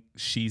 I think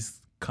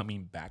she's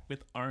coming back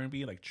with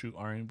R&B, like true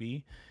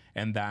R&B.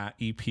 And that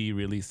EP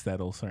really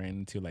settles her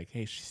into like,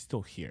 hey, she's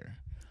still here.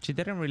 She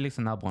didn't release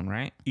an album,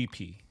 right? EP.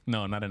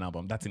 No, not an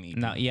album. That's an EP.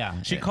 No,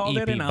 yeah. She called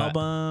it an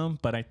album,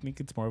 but I think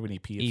it's more of an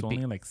EP. It's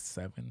only like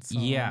 7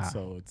 songs. Yeah.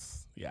 So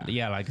it's,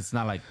 Yeah, like it's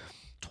not like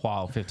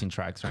 12, 15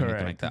 tracks or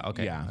anything like that.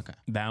 Okay. Yeah. Okay.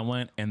 That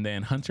one. And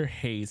then Hunter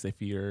Hayes,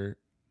 if you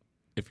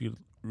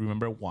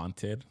remember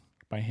Wanted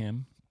by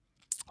him.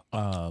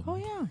 Oh,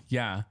 yeah.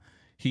 Yeah.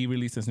 He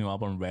released his new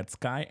album, Red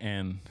Sky,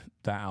 and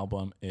that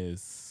album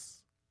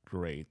is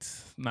great.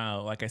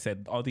 Now, like I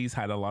said, all these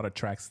had a lot of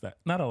tracks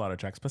not a lot of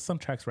tracks, but some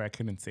tracks where I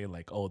couldn't say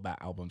like, oh, that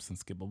album's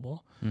unskippable.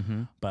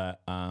 Mm-hmm.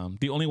 But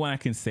the only one I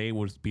can say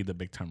would be the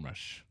Big Time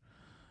Rush.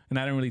 And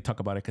I didn't really talk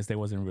about it because there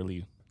wasn't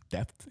really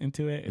depth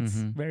into it. It's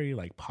very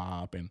like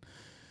pop and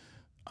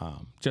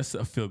just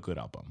a feel good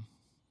album.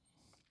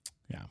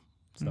 Yeah.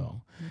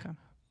 So, okay.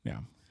 Yeah.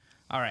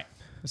 All right.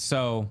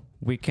 So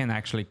we can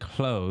actually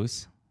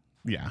close.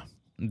 Yeah.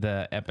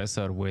 The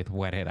episode with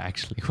what it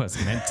actually was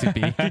meant to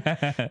be,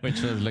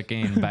 which was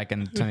looking back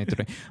in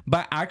 2023.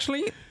 But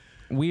actually,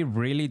 we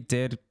really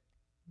did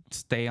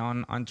stay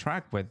on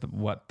track with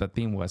what the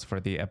theme was for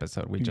the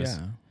episode. We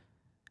just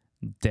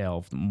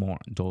delved more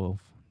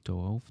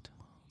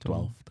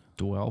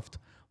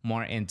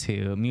more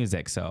into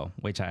music, so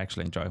which I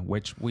actually enjoy,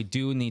 which we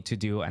do need to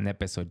do an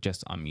episode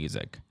just on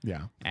music.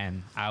 Yeah.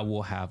 And I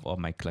will have all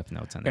my clip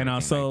notes and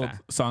also like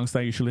that. Songs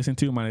that you should listen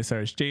to: Miley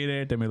Cyrus,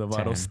 Jaded, Demi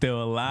Lovato, 10,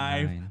 Still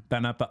Alive, 9,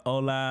 Dana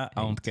Paola,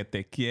 Aunque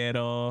Te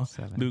Quiero,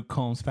 7, Luke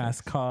Combs,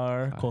 Fast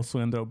Car, 5, Cole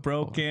Swindle,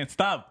 Broken. 4,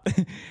 Stop.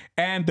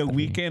 And The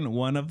Weeknd,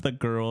 One of the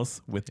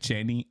Girls with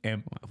Jennie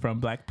and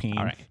from Blackpink.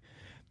 All right.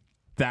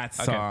 That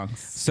song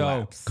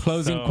So,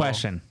 closing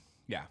question.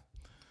 Yeah.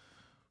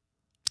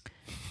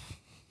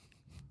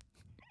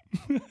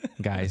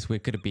 Guys, we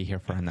could be here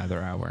for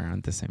another hour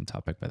on the same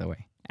topic, by the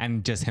way.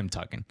 And just him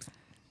talking,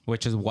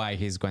 which is why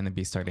he's going to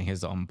be starting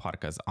his own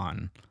podcast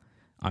on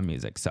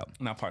music. So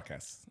not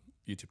podcast,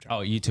 YouTube channel.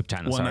 Oh, YouTube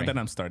channel. Well, not that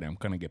I'm starting. I'm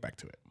going to get back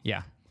to it.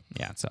 Yeah.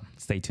 Yeah. So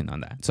stay tuned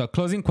on that. So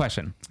closing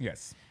question.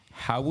 Yes.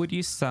 How would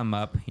you sum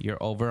up your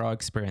overall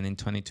experience in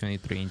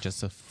 2023 in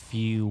just a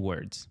few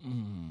words?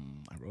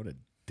 I wrote it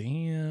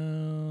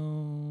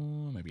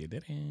down. Maybe I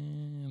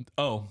didn't.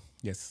 Oh,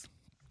 yes.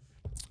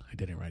 I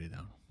didn't write it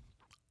down.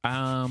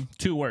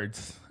 2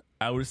 words.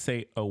 I would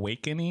say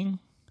awakening,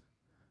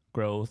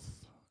 growth,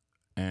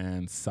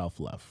 and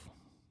self-love.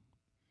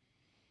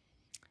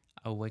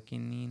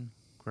 Awakening,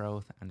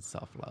 growth, and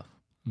self-love.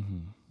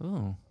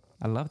 Ooh,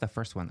 I love the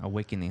first one,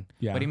 awakening.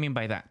 Yeah. What do you mean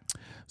by that?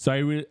 So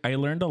I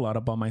learned a lot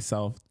about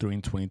myself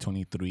during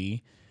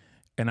 2023,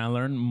 and I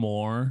learned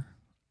more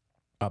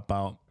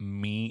about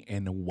me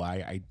and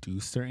why I do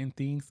certain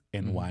things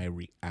and why I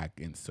react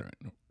in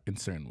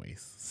certain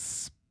ways,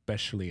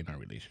 especially in our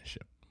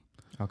relationship.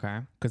 Okay.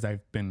 Because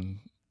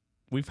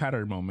we've had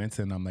our moments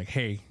and I'm like,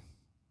 hey,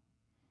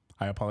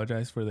 I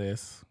apologize for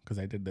this because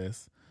I did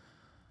this.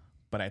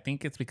 But I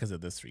think it's because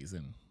of this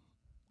reason.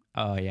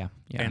 Oh, yeah.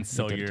 Yeah. And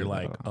so you're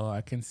like, oh,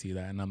 I can see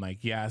that. And I'm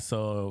like, yeah,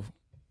 so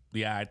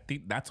yeah, I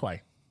think that's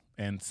why.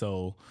 And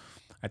so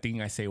I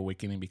think I say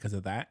awakening because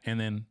of that. And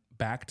then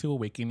back to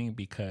awakening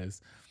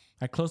because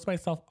I closed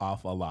myself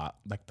off a lot,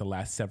 like the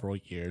last several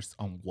years,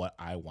 on what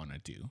I want to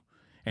do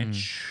and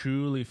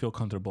truly feel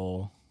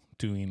comfortable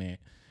doing it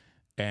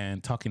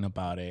and talking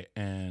about it.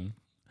 And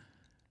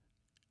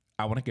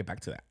I want to get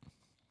back to that.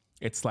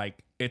 It's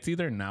like, it's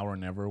either now or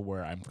never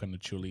where I'm going to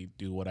truly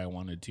do what I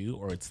want to do,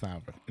 or it's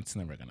never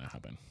going to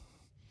happen.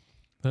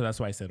 So that's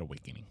why I said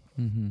awakening.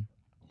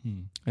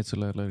 It's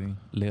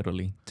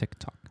literally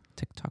TikTok.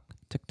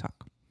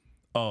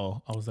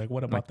 Oh, I was like,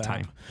 what about like the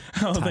app?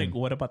 I was like,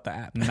 what about the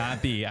app?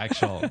 Not the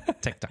actual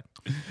TikTok.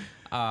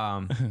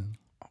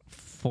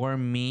 For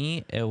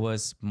me, it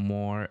was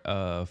more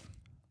of,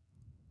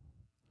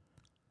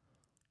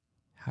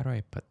 how do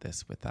I put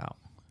this without?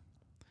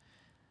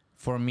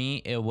 For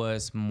me, it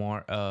was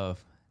more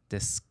of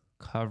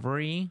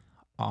discovery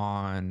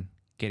on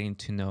getting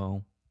to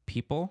know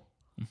people.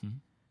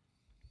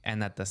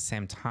 And at the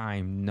same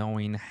time,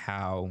 knowing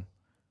how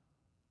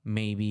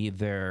maybe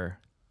their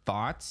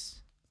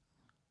thoughts,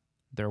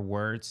 their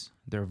words,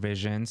 their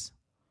visions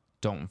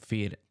don't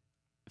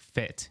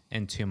fit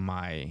into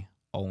my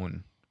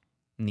own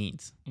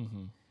needs.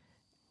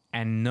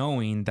 And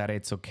knowing that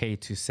it's okay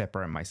to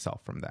separate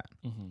myself from that.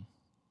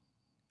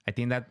 I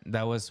think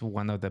that was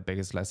one of the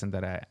biggest lessons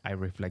that I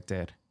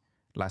reflected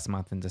last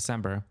month in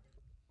December.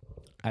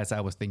 As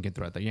I was thinking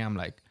throughout the year, I'm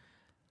like,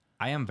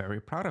 I am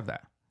very proud of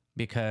that,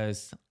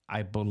 because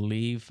I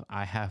believe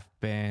I have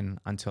been,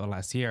 until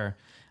last year,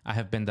 I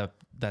have been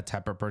that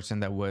type of person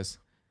that was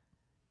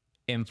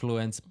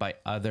influenced by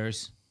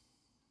others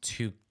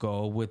to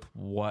go with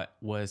what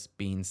was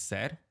being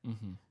said.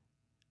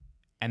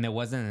 And it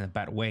wasn't in a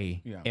bad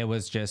way. Yeah. It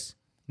was just,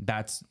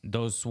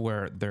 those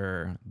were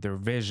their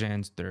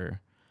visions, their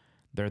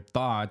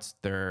thoughts,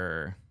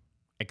 their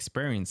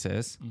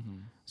experiences.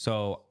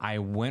 So I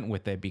went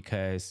with it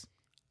because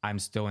I'm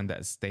still in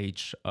that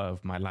stage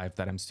of my life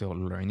that I'm still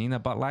learning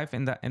about life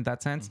in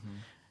that sense.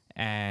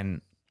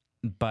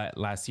 But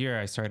last year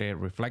I started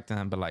reflecting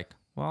and be like,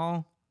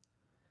 well,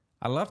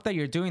 I love that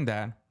you're doing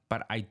that,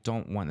 but I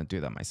don't want to do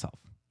that myself.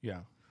 Yeah.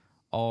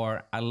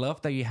 Or I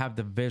love that you have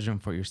the vision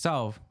for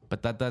yourself,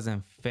 but that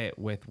doesn't fit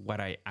with what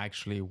I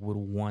actually would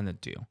want to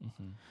do.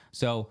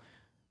 So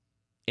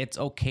it's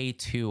okay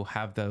to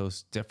have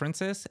those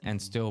differences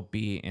and still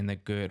be in a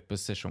good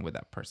position with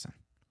that person.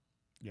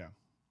 Yeah.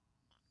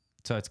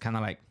 So it's kind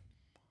of like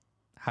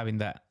having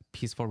that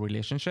peaceful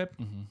relationship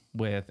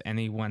with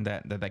anyone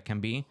that can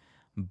be,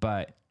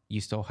 but you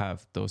still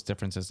have those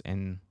differences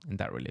in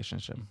that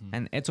relationship.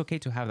 And it's okay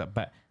to have that,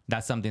 but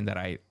that's something that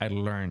I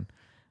learned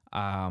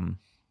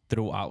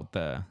throughout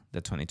the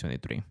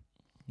 2023.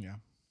 Yeah.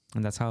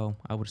 And that's how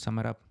I would sum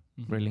it up,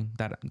 really,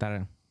 that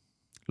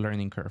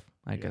learning curve,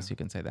 I guess you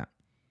can say that.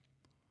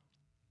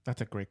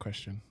 That's a great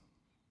question.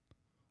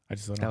 I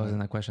just don't know. That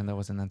wasn't a question. That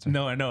was an answer.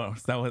 No, I know.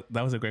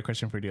 That was a great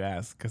question for you to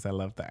ask, because I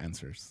love the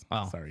answers.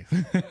 Oh, sorry.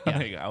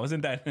 I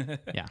wasn't that.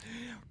 Yeah.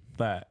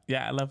 But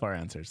yeah, I love our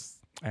answers.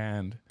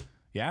 And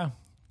yeah,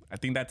 I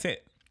think that's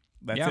it.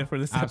 That's it for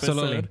this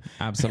episode.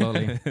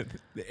 Absolutely.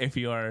 If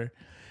you are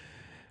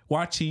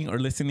watching or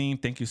listening,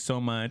 thank you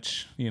so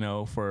much,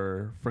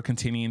 for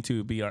continuing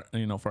to be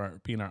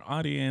being our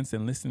audience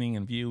and listening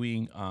and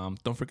viewing.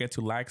 Don't forget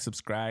to like,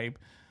 subscribe,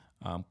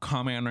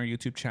 comment on our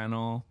YouTube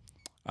channel.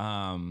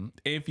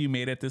 If you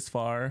made it this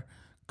far,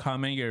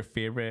 comment your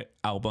favorite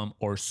album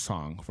or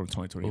song from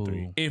 2023.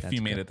 Ooh, if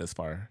you made it this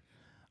far,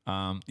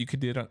 you can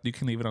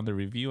leave it on the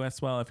review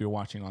as well. If you're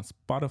watching on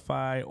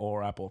Spotify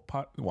or Apple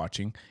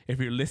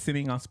if you're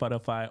listening on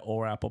Spotify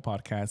or Apple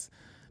Podcasts,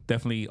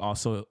 definitely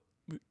also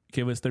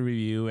give us the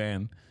review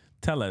and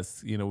tell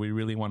us, we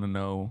really want to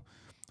know.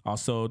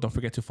 Also, don't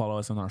forget to follow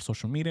us on our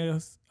social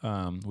medias.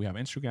 We have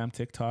Instagram,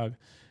 TikTok,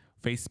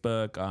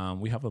 Facebook.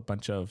 We have a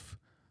bunch of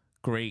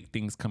great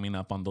things coming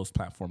up on those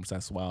platforms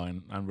as well,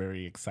 and I'm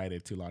very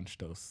excited to launch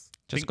those.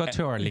 Just go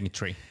to our link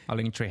tree. Our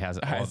link tree has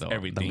all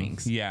everything. The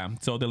links. Yeah,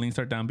 so the links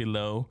are down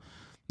below.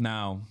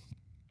 Now,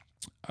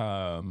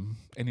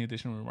 any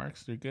additional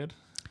remarks? You're good?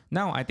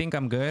 No, I think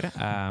I'm good.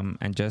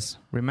 And just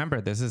remember,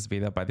 this is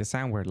Vida by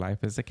Design, where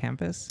life is a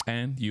canvas.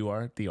 And you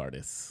are the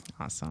artist.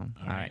 Awesome.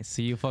 All right.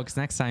 See you folks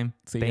next time.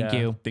 Thank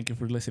you. Thank you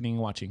for listening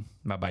and watching.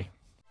 Bye-bye.